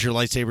don't use your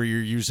lightsaber,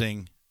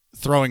 you're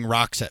throwing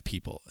rocks at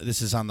people.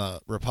 This is on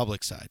the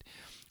Republic side.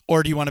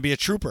 Or do you want to be a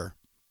trooper?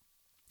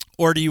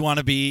 Or do you want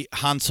to be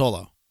Han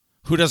Solo?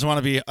 Who doesn't want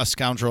to be a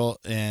scoundrel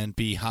and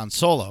be Han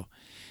Solo?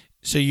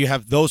 So you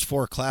have those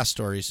 4 class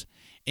stories,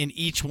 and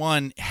each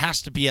one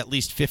has to be at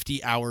least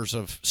 50 hours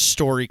of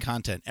story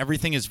content.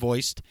 Everything is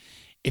voiced.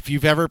 If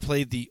you've ever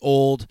played the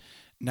old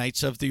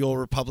Knights of the Old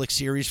Republic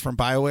series from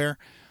BioWare.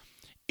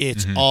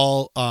 It's Mhm.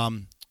 all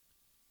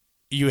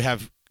you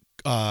have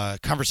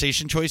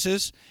conversation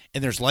choices,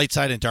 and there's light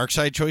side and dark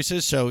side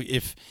choices. So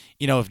if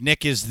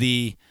Nick is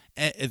the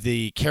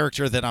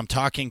character that I'm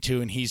talking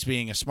to, and he's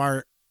being a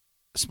smart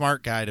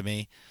guy to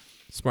me,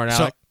 Smart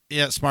so, Alec.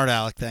 yeah, smart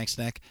Alec. Thanks,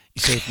 Nick.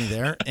 You saved me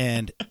there.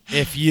 And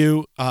if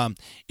you,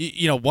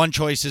 one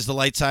choice is the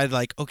light side,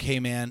 like, okay,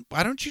 man,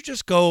 why don't you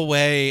just go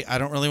away? I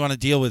don't really want to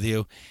deal with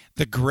you.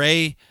 The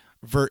gray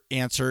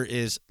answer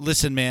is,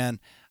 listen, man,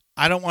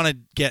 I don't want to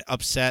get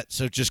upset,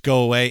 so just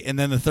go away. And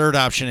then the third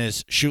option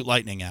is shoot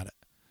lightning at it.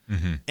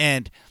 Mm-hmm.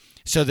 And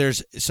so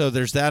there's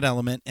that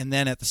element. And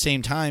then at the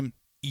same time,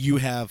 you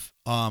have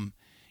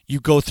you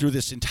go through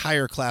this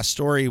entire class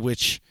story,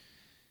 which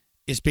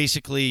is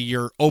basically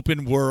your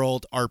open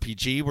world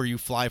RPG where you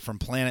fly from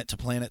planet to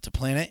planet to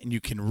planet and you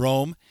can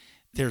roam.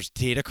 There's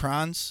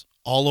datacrons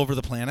all over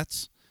the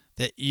planets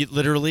that you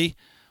literally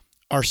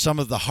are some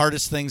of the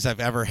hardest things I've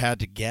ever had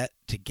to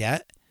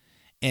get.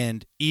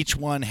 And each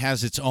one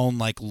has its own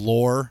like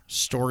lore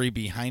story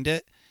behind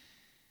it.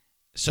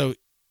 So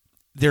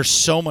there's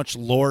so much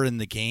lore in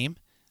the game.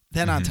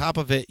 Then on top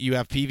of it, you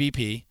have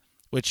PvP,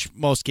 which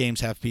most games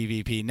have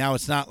PvP. Now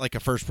it's not like a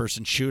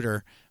first-person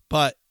shooter,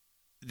 but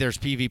there's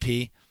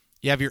PvP.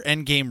 You have your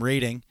end game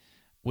rating,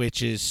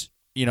 which is,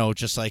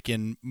 just like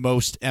in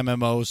most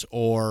MMOs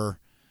or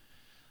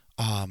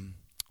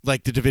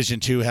like the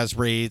Division 2 has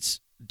raids,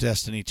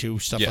 Destiny 2,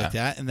 stuff like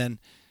that. And then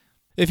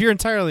If you're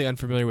entirely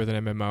unfamiliar with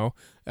an MMO,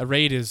 a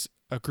raid is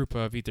a group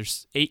of either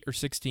 8 or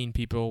 16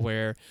 people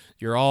where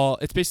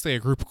it's basically a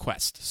group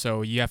quest.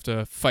 So you have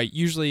to fight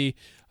usually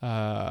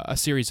a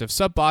series of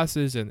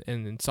sub-bosses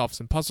and solve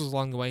some puzzles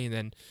along the way, and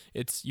then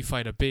you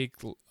fight a big,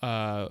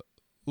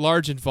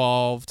 large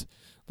involved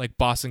like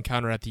boss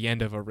encounter at the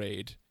end of a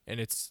raid. And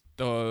it's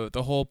the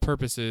whole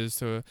purpose is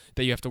that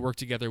you have to work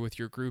together with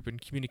your group and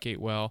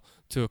communicate well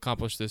to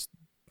accomplish this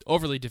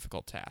overly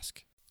difficult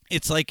task.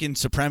 it's like in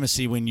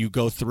Supremacy when you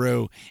go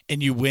through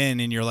and you win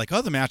and you're like,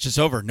 oh, the match is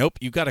over. Nope,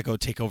 you got to go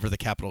take over the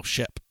capital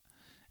ship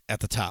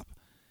at the top.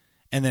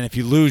 And then if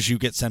you lose, you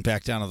get sent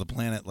back down to the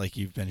planet like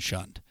you've been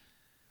shunned.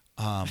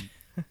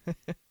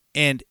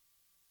 And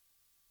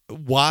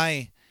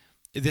why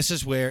this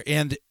is where,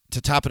 and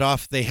to top it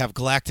off, they have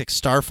Galactic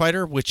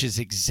Starfighter, which is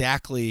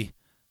exactly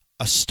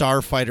a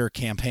Starfighter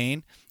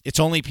campaign. It's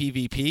only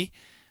PvP,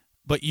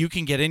 but you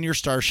can get in your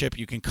starship.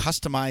 You can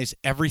customize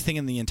everything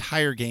in the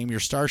entire game, your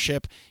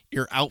starship,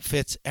 your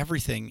outfits,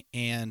 everything,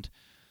 and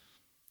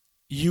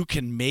you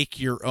can make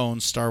your own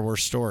Star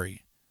Wars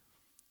story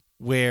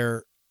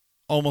where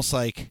almost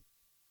like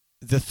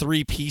the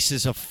three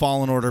pieces of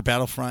Fallen Order,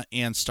 Battlefront,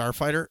 and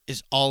Starfighter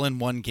is all in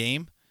one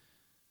game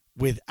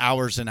with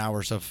hours and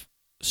hours of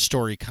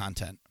story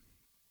content.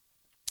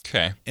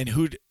 Okay. And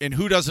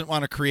who doesn't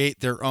want to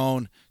create their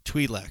own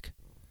Twi'lek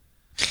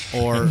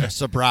or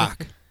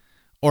Sabrak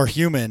or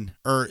human,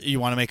 or you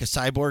want to make a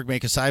cyborg,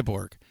 make a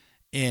cyborg.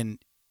 And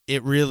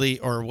it really,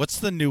 or what's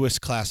the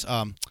newest class?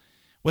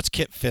 What's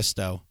Kit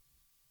Fisto?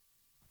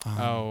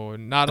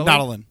 Nautilin?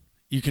 Nautilin.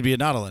 You can be a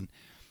Nautilin.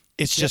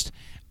 It's just,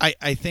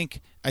 I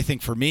think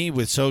for me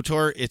with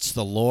SWTOR, it's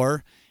the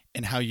lore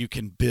and how you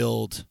can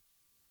build.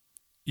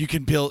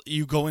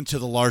 You go into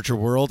the larger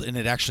world, and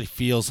it actually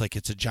feels like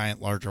it's a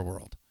giant larger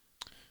world.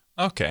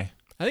 Okay.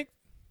 I think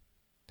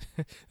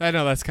I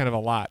know that's kind of a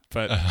lot,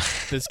 but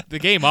the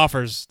game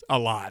offers a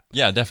lot.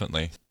 Yeah,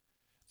 definitely.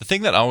 The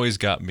thing that always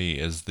got me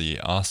is the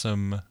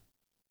awesome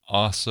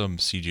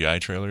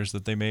CGI trailers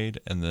that they made,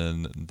 and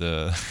then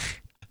the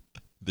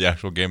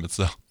actual game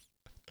itself,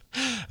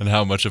 and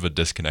how much of a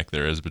disconnect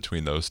there is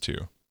between those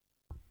two.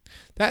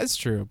 That is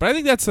true, but I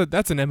think that's an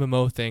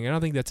MMO thing. I don't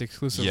think that's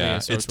exclusively.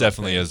 Yeah, a it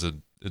definitely is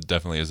an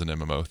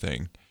MMO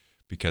thing,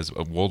 because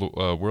World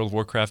of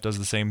Warcraft does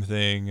the same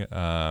thing.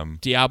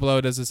 Diablo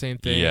does the same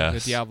thing. Yes.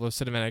 The Diablo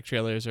cinematic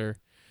trailers are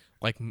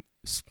like,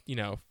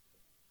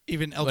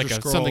 Even Elder like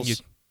Scrolls. something you.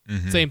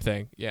 Mhm. Same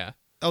thing, yeah.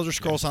 Elder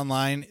Scrolls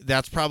Online,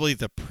 that's probably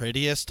the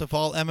prettiest of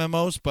all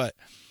MMOs, but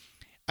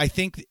I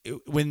think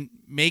when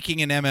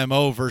making an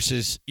MMO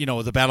versus,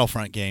 the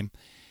Battlefront game,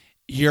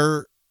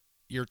 you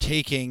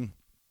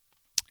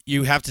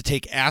have to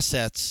take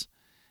assets.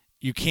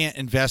 You can't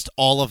invest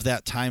all of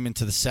that time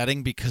into the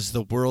setting because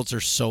the worlds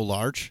are so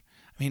large.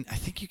 I mean, I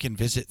think you can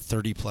visit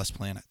 30 plus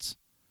planets.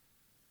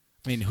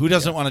 I mean, who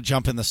doesn't want to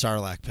jump in the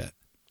Sarlacc pit?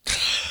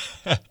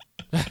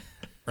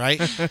 Right?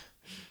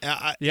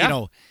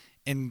 Yeah.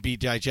 And be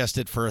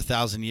digested for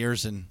 1,000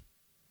 years, and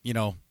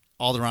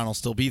Alderaan will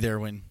still be there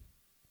when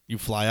you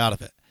fly out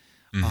of it.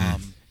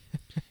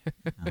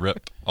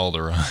 Rip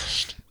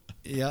Alderaan.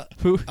 Yeah.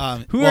 Who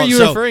are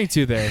you referring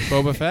to there?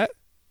 Boba Fett?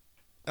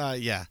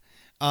 Yeah.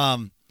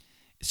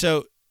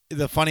 So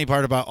the funny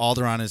part about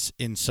Alderaan is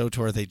in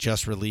SWTOR they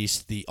just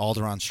released the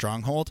Alderaan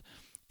Stronghold,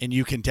 and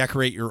you can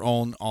decorate your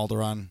own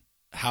Alderaan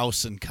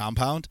house and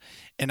compound.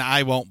 And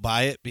I won't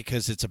buy it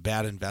because it's a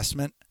bad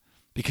investment,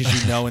 because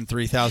in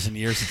 3,000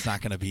 years it's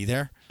not going to be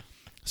there.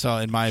 So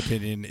in my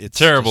opinion, it's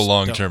Terrible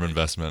long-term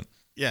investment.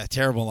 Yeah,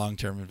 terrible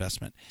long-term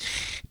investment.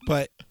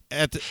 But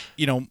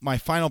my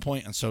final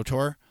point on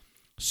SWTOR.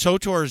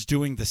 SWTOR is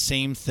doing the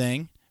same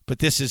thing, but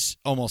this is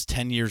almost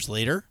 10 years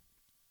later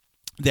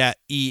that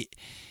EA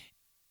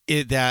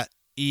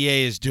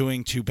is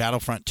doing to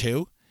Battlefront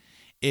 2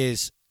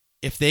 is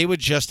if they would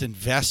just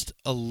invest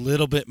a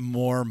little bit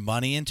more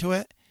money into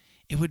it,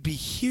 it would be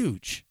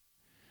huge.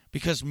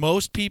 Because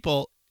most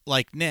people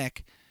like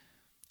Nick,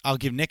 I'll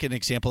give Nick an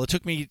example. It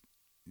took me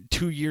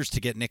 2 years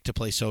to get Nick to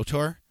play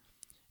SWTOR.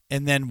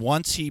 And then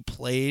once he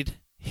played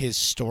his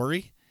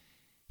story,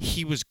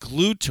 he was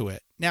glued to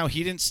it. Now,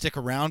 he didn't stick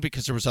around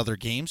because there was other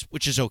games,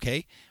 which is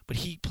okay. But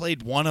he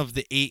played one of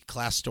the 8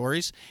 class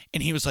stories,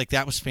 and he was like,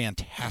 that was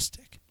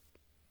fantastic.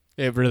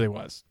 It really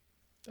was.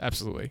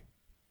 Absolutely.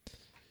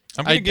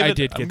 I'm gonna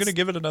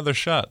give it another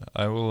shot.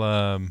 I will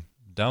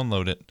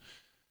download it.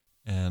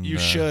 And you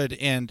should.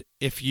 And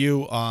if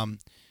you,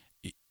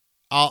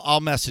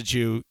 I'll message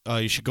you.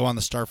 You should go on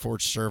the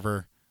Starforge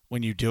server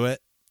when you do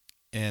it,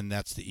 and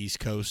that's the East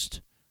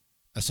Coast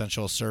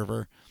Essential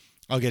server.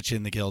 I'll get you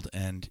in the guild,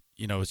 and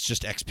it's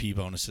just XP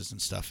bonuses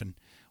and stuff, and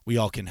we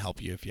all can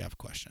help you if you have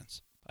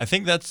questions. I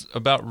think that's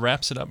about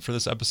wraps it up for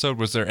this episode.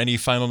 Was there any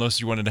final notes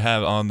you wanted to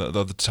have on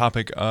the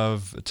topic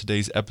of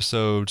today's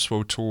episode?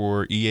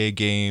 SWTOR, EA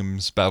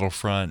Games,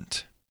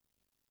 Battlefront,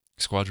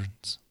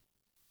 Squadrons?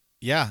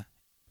 Yeah.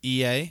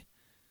 EA,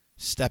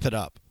 step it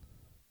up.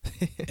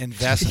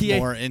 Invest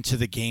more into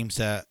the games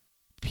that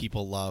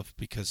people love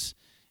because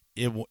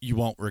you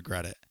won't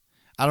regret it.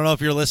 I don't know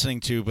if you're listening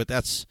to, but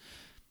that's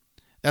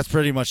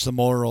pretty much the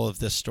moral of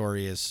this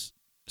story is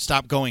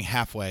stop going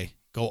halfway,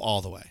 go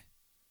all the way.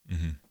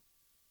 Mm-hmm.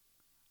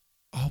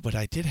 Oh, but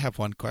I did have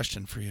one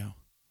question for you.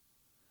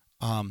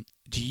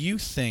 Do you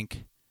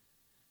think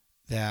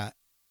that,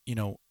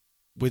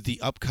 with the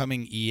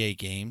upcoming EA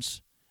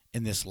games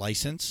in this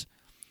license,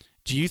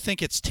 do you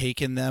think it's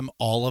taken them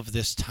all of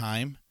this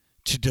time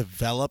to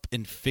develop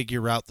and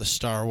figure out the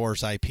Star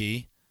Wars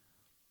IP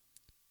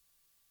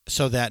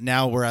so that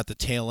now we're at the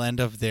tail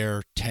end of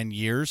their 10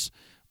 years,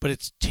 but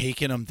it's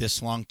taken them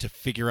this long to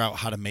figure out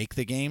how to make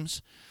the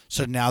games?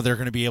 So now they're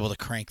going to be able to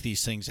crank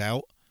these things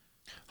out?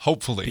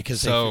 Hopefully.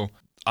 Because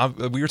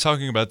we were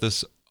talking about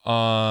this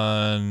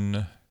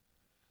on,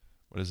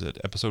 what is it,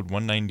 episode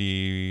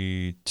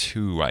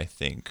 192, I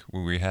think,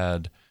 where we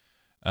had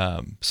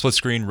Split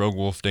Screen, Rogue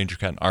Wolf, Danger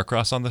Cat, and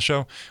Arcross on the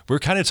show. We're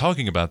kind of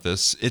talking about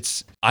this.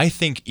 I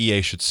think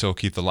EA should still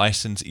keep the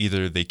license.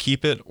 Either they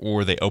keep it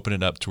or they open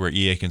it up to where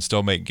EA can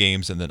still make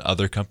games and then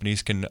other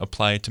companies can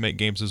apply it to make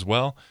games as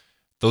well.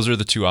 Those are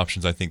the two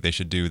options I think they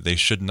should do. They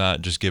should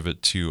not just give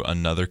it to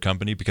another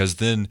company, because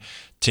then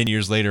 10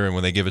 years later, and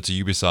when they give it to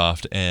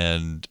Ubisoft,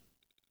 and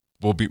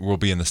we'll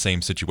be in the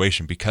same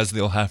situation, because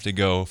they'll have to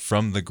go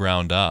from the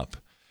ground up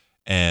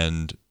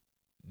and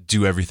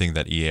do everything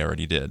that EA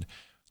already did.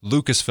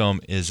 Lucasfilm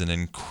is an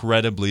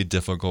incredibly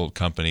difficult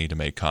company to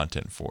make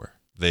content for.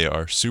 They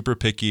are super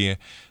picky.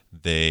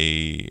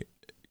 They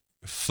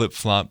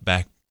flip-flop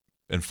back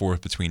and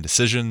forth between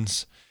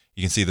decisions.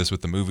 You can see this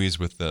with the movies,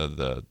 with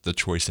the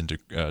choice into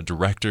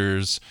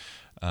directors.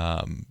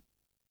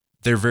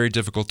 They're very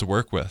difficult to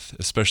work with,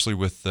 especially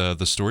with the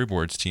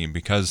storyboards team,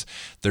 because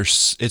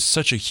it's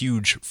such a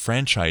huge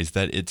franchise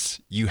that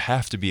you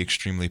have to be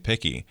extremely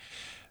picky.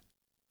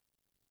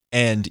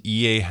 And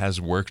EA has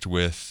worked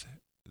with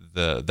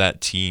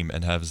that team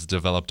and has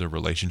developed a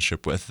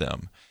relationship with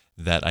them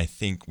that I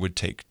think would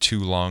take too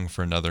long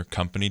for another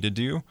company to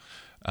do.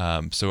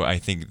 So I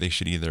think they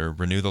should either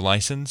renew the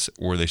license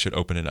or they should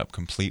open it up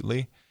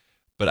completely.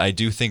 But I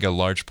do think a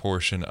large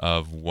portion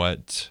of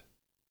what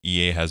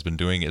EA has been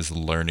doing is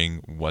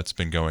learning what's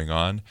been going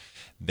on.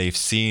 They've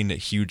seen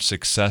huge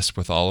success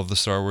with all of the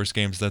Star Wars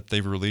games that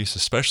they've released,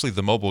 especially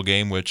the mobile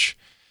game, which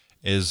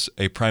is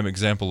a prime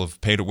example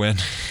of pay to win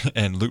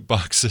and loot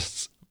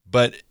boxes,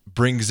 but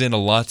brings in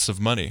lots of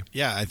money.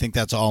 Yeah, I think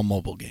that's all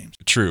mobile games.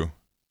 True.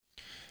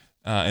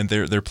 And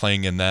they're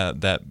playing in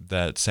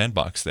that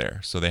sandbox there,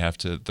 so they have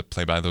to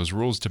play by those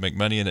rules to make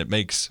money, and it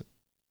makes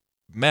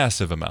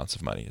massive amounts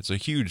of money. It's a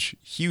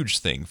huge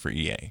thing for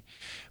EA.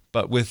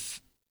 But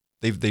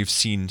they've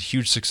seen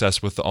huge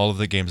success with all of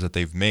the games that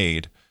they've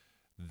made.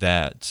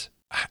 That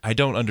I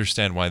don't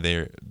understand why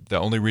the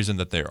only reason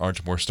that there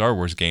aren't more Star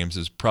Wars games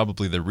is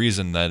probably the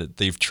reason that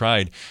they've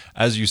tried.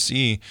 As you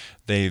see,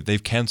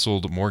 they've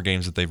canceled more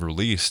games that they've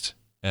released.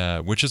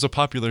 Which is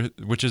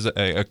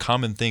a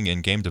common thing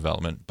in game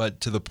development, but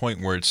to the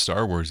point where it's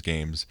Star Wars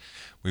games,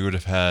 we would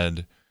have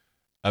had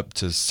up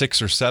to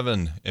 6 or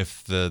 7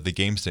 if the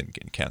games didn't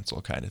get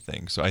canceled, kind of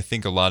thing. So I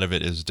think a lot of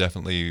it is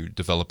definitely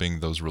developing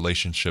those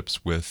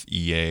relationships with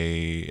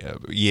EA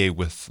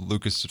with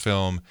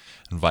Lucasfilm,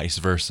 and vice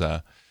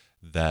versa,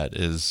 that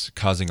is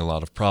causing a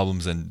lot of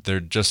problems. And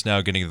they're just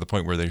now getting to the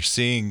point where they're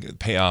seeing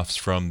payoffs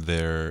from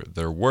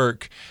their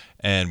work,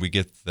 and we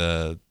get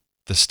the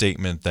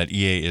statement that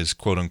EA is,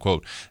 quote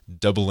unquote,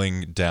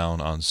 doubling down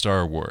on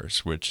Star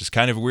Wars, which is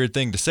kind of a weird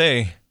thing to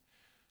say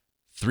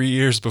 3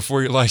 years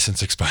before your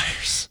license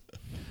expires.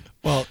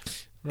 Well,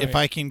 right. If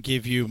I can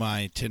give you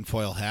my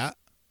tinfoil hat,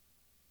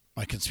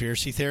 my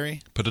conspiracy theory.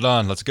 Put it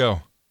on. Let's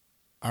go.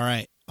 All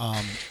right.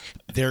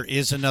 there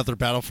is another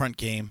Battlefront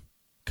game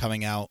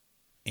coming out,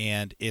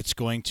 and it's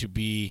going to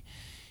be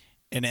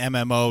an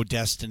MMO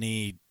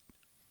Destiny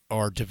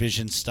or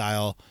Division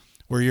style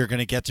where you're going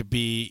to get to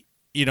be,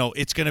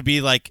 it's going to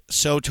be like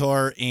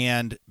SWTOR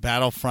and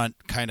Battlefront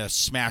kind of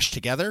smashed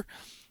together.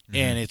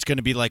 And it's going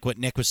to be like what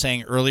Nick was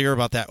saying earlier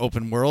about that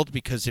open world,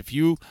 because if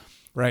you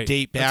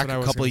date back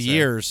a couple of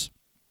years,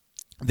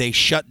 they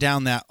shut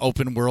down that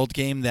open world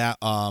game that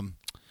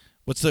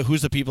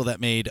who's the people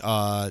that made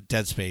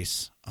Dead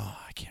Space? Oh,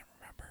 I can't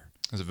remember.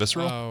 Is it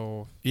Visceral?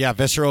 Oh. Yeah,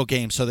 Visceral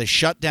game. So they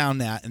shut down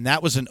that, and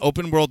that was an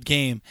open world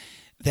game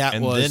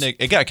and then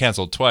it got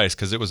canceled twice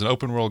because it was an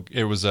open world.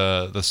 It was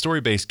the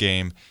story-based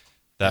game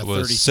that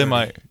was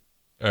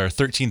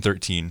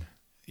 1313.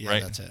 Yeah,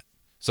 right? That's it.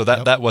 So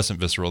that wasn't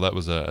Visceral. That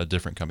was a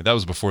different company. That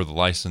was before the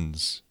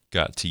license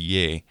got to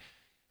EA.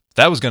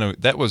 That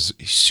was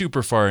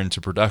super far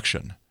into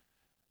production.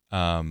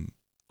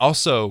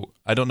 Also,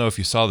 I don't know if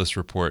you saw this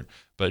report,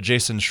 but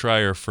Jason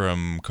Schreier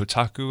from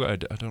Kotaku, I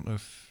don't know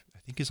if, I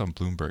think he's on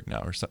Bloomberg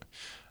now or something.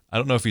 I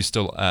don't know if he's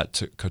still at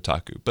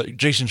Kotaku, but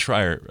Jason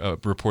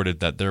Schreier reported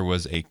that there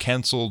was a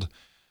canceled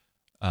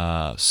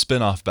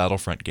spin-off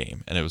Battlefront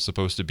game, and it was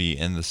supposed to be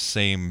in the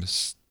same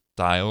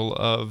style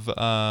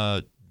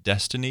of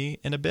Destiny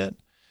in a bit.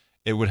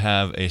 It would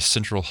have a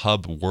central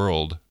hub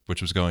world,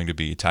 which was going to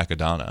be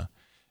Takodana,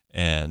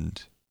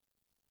 and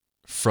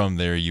from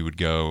there you would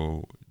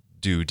go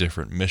do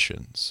different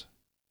missions.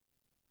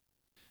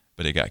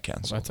 But it got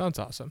canceled. Well, that sounds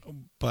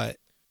awesome. But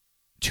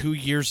 2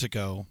 years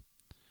ago,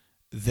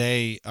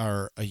 a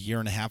year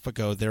and a half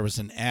ago, there was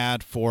an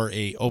ad for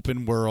a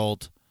open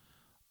world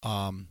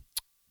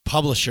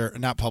publisher,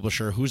 not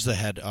publisher. Who's the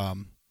head?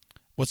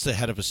 What's the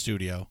head of a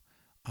studio?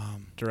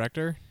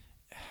 Director?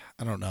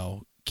 I don't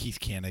know. Keith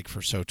Koenig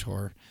for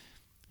SWTOR.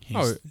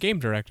 Game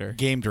director.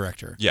 Game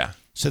director. Yeah.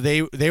 So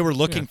they were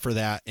looking for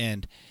that,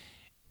 and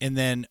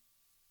then,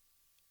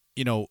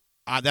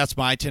 that's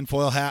my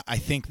tinfoil hat. I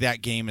think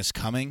that game is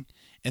coming,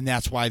 and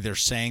that's why they're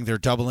saying they're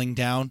doubling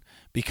down,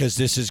 because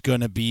this is going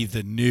to be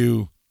the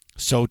new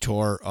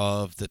SWTOR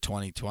of the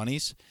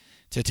 2020s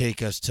to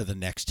take us to the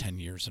next 10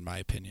 years, in my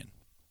opinion.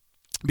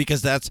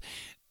 Because that's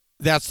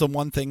the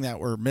one thing that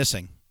we're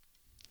missing.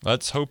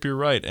 Let's hope you're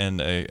right,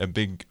 and a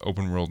big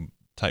open world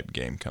type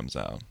game comes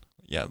out.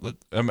 Yeah,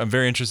 I'm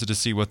very interested to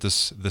see what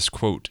this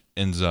quote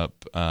ends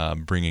up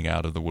bringing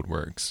out of the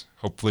woodworks.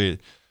 Hopefully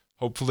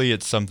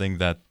it's something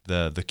that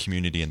the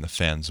community and the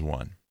fans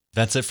want.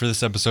 That's it for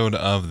this episode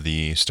of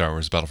the Star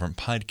Wars Battlefront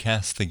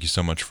podcast. Thank you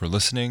so much for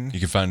listening. You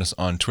can find us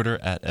on Twitter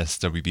at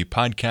SWB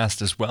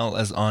Podcast, as well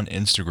as on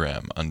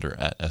Instagram under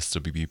at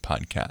SWB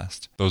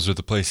Podcast. Those are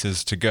the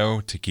places to go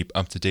to keep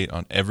up to date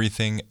on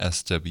everything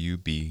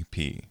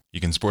SWBP.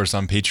 You can support us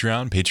on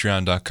Patreon,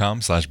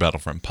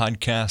 patreon.com/Battlefront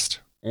Podcast,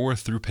 or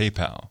through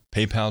PayPal,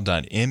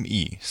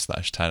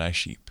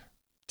 paypal.me/TieDyeSheep,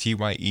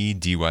 TYEDYESHEEP.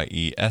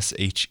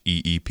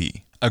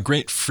 A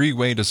great free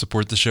way to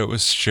support the show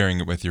is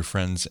sharing it with your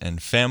friends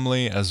and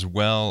family, as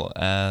well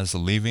as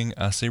leaving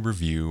us a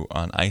review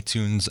on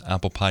iTunes,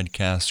 Apple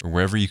Podcasts, or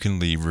wherever you can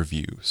leave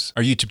reviews.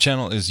 Our YouTube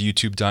channel is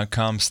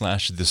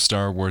youtube.com/The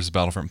Star Wars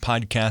Battlefront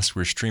Podcast.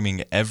 We're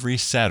streaming every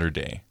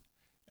Saturday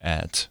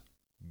at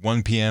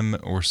 1 p.m.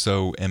 or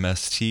so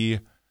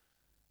MST,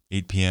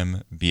 8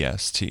 p.m.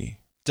 BST.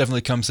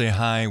 Definitely come say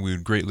hi. We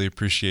would greatly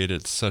appreciate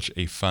it. It's such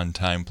a fun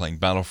time playing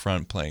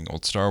Battlefront, playing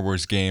old Star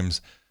Wars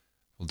games.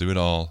 We'll do it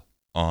all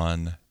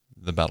on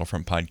the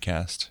Battlefront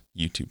Podcast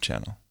YouTube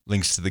channel.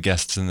 Links to the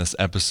guests in this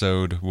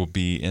episode will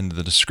be in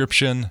the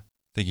description.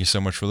 Thank you so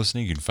much for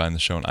listening. You can find the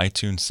show on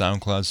iTunes,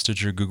 SoundCloud,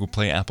 Stitcher, Google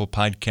Play, Apple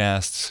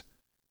Podcasts,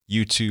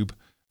 YouTube.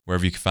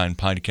 Wherever you can find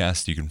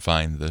podcasts, you can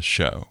find the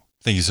show.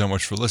 Thank you so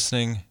much for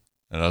listening.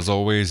 And as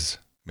always,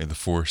 may the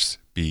Force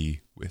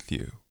be with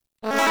you.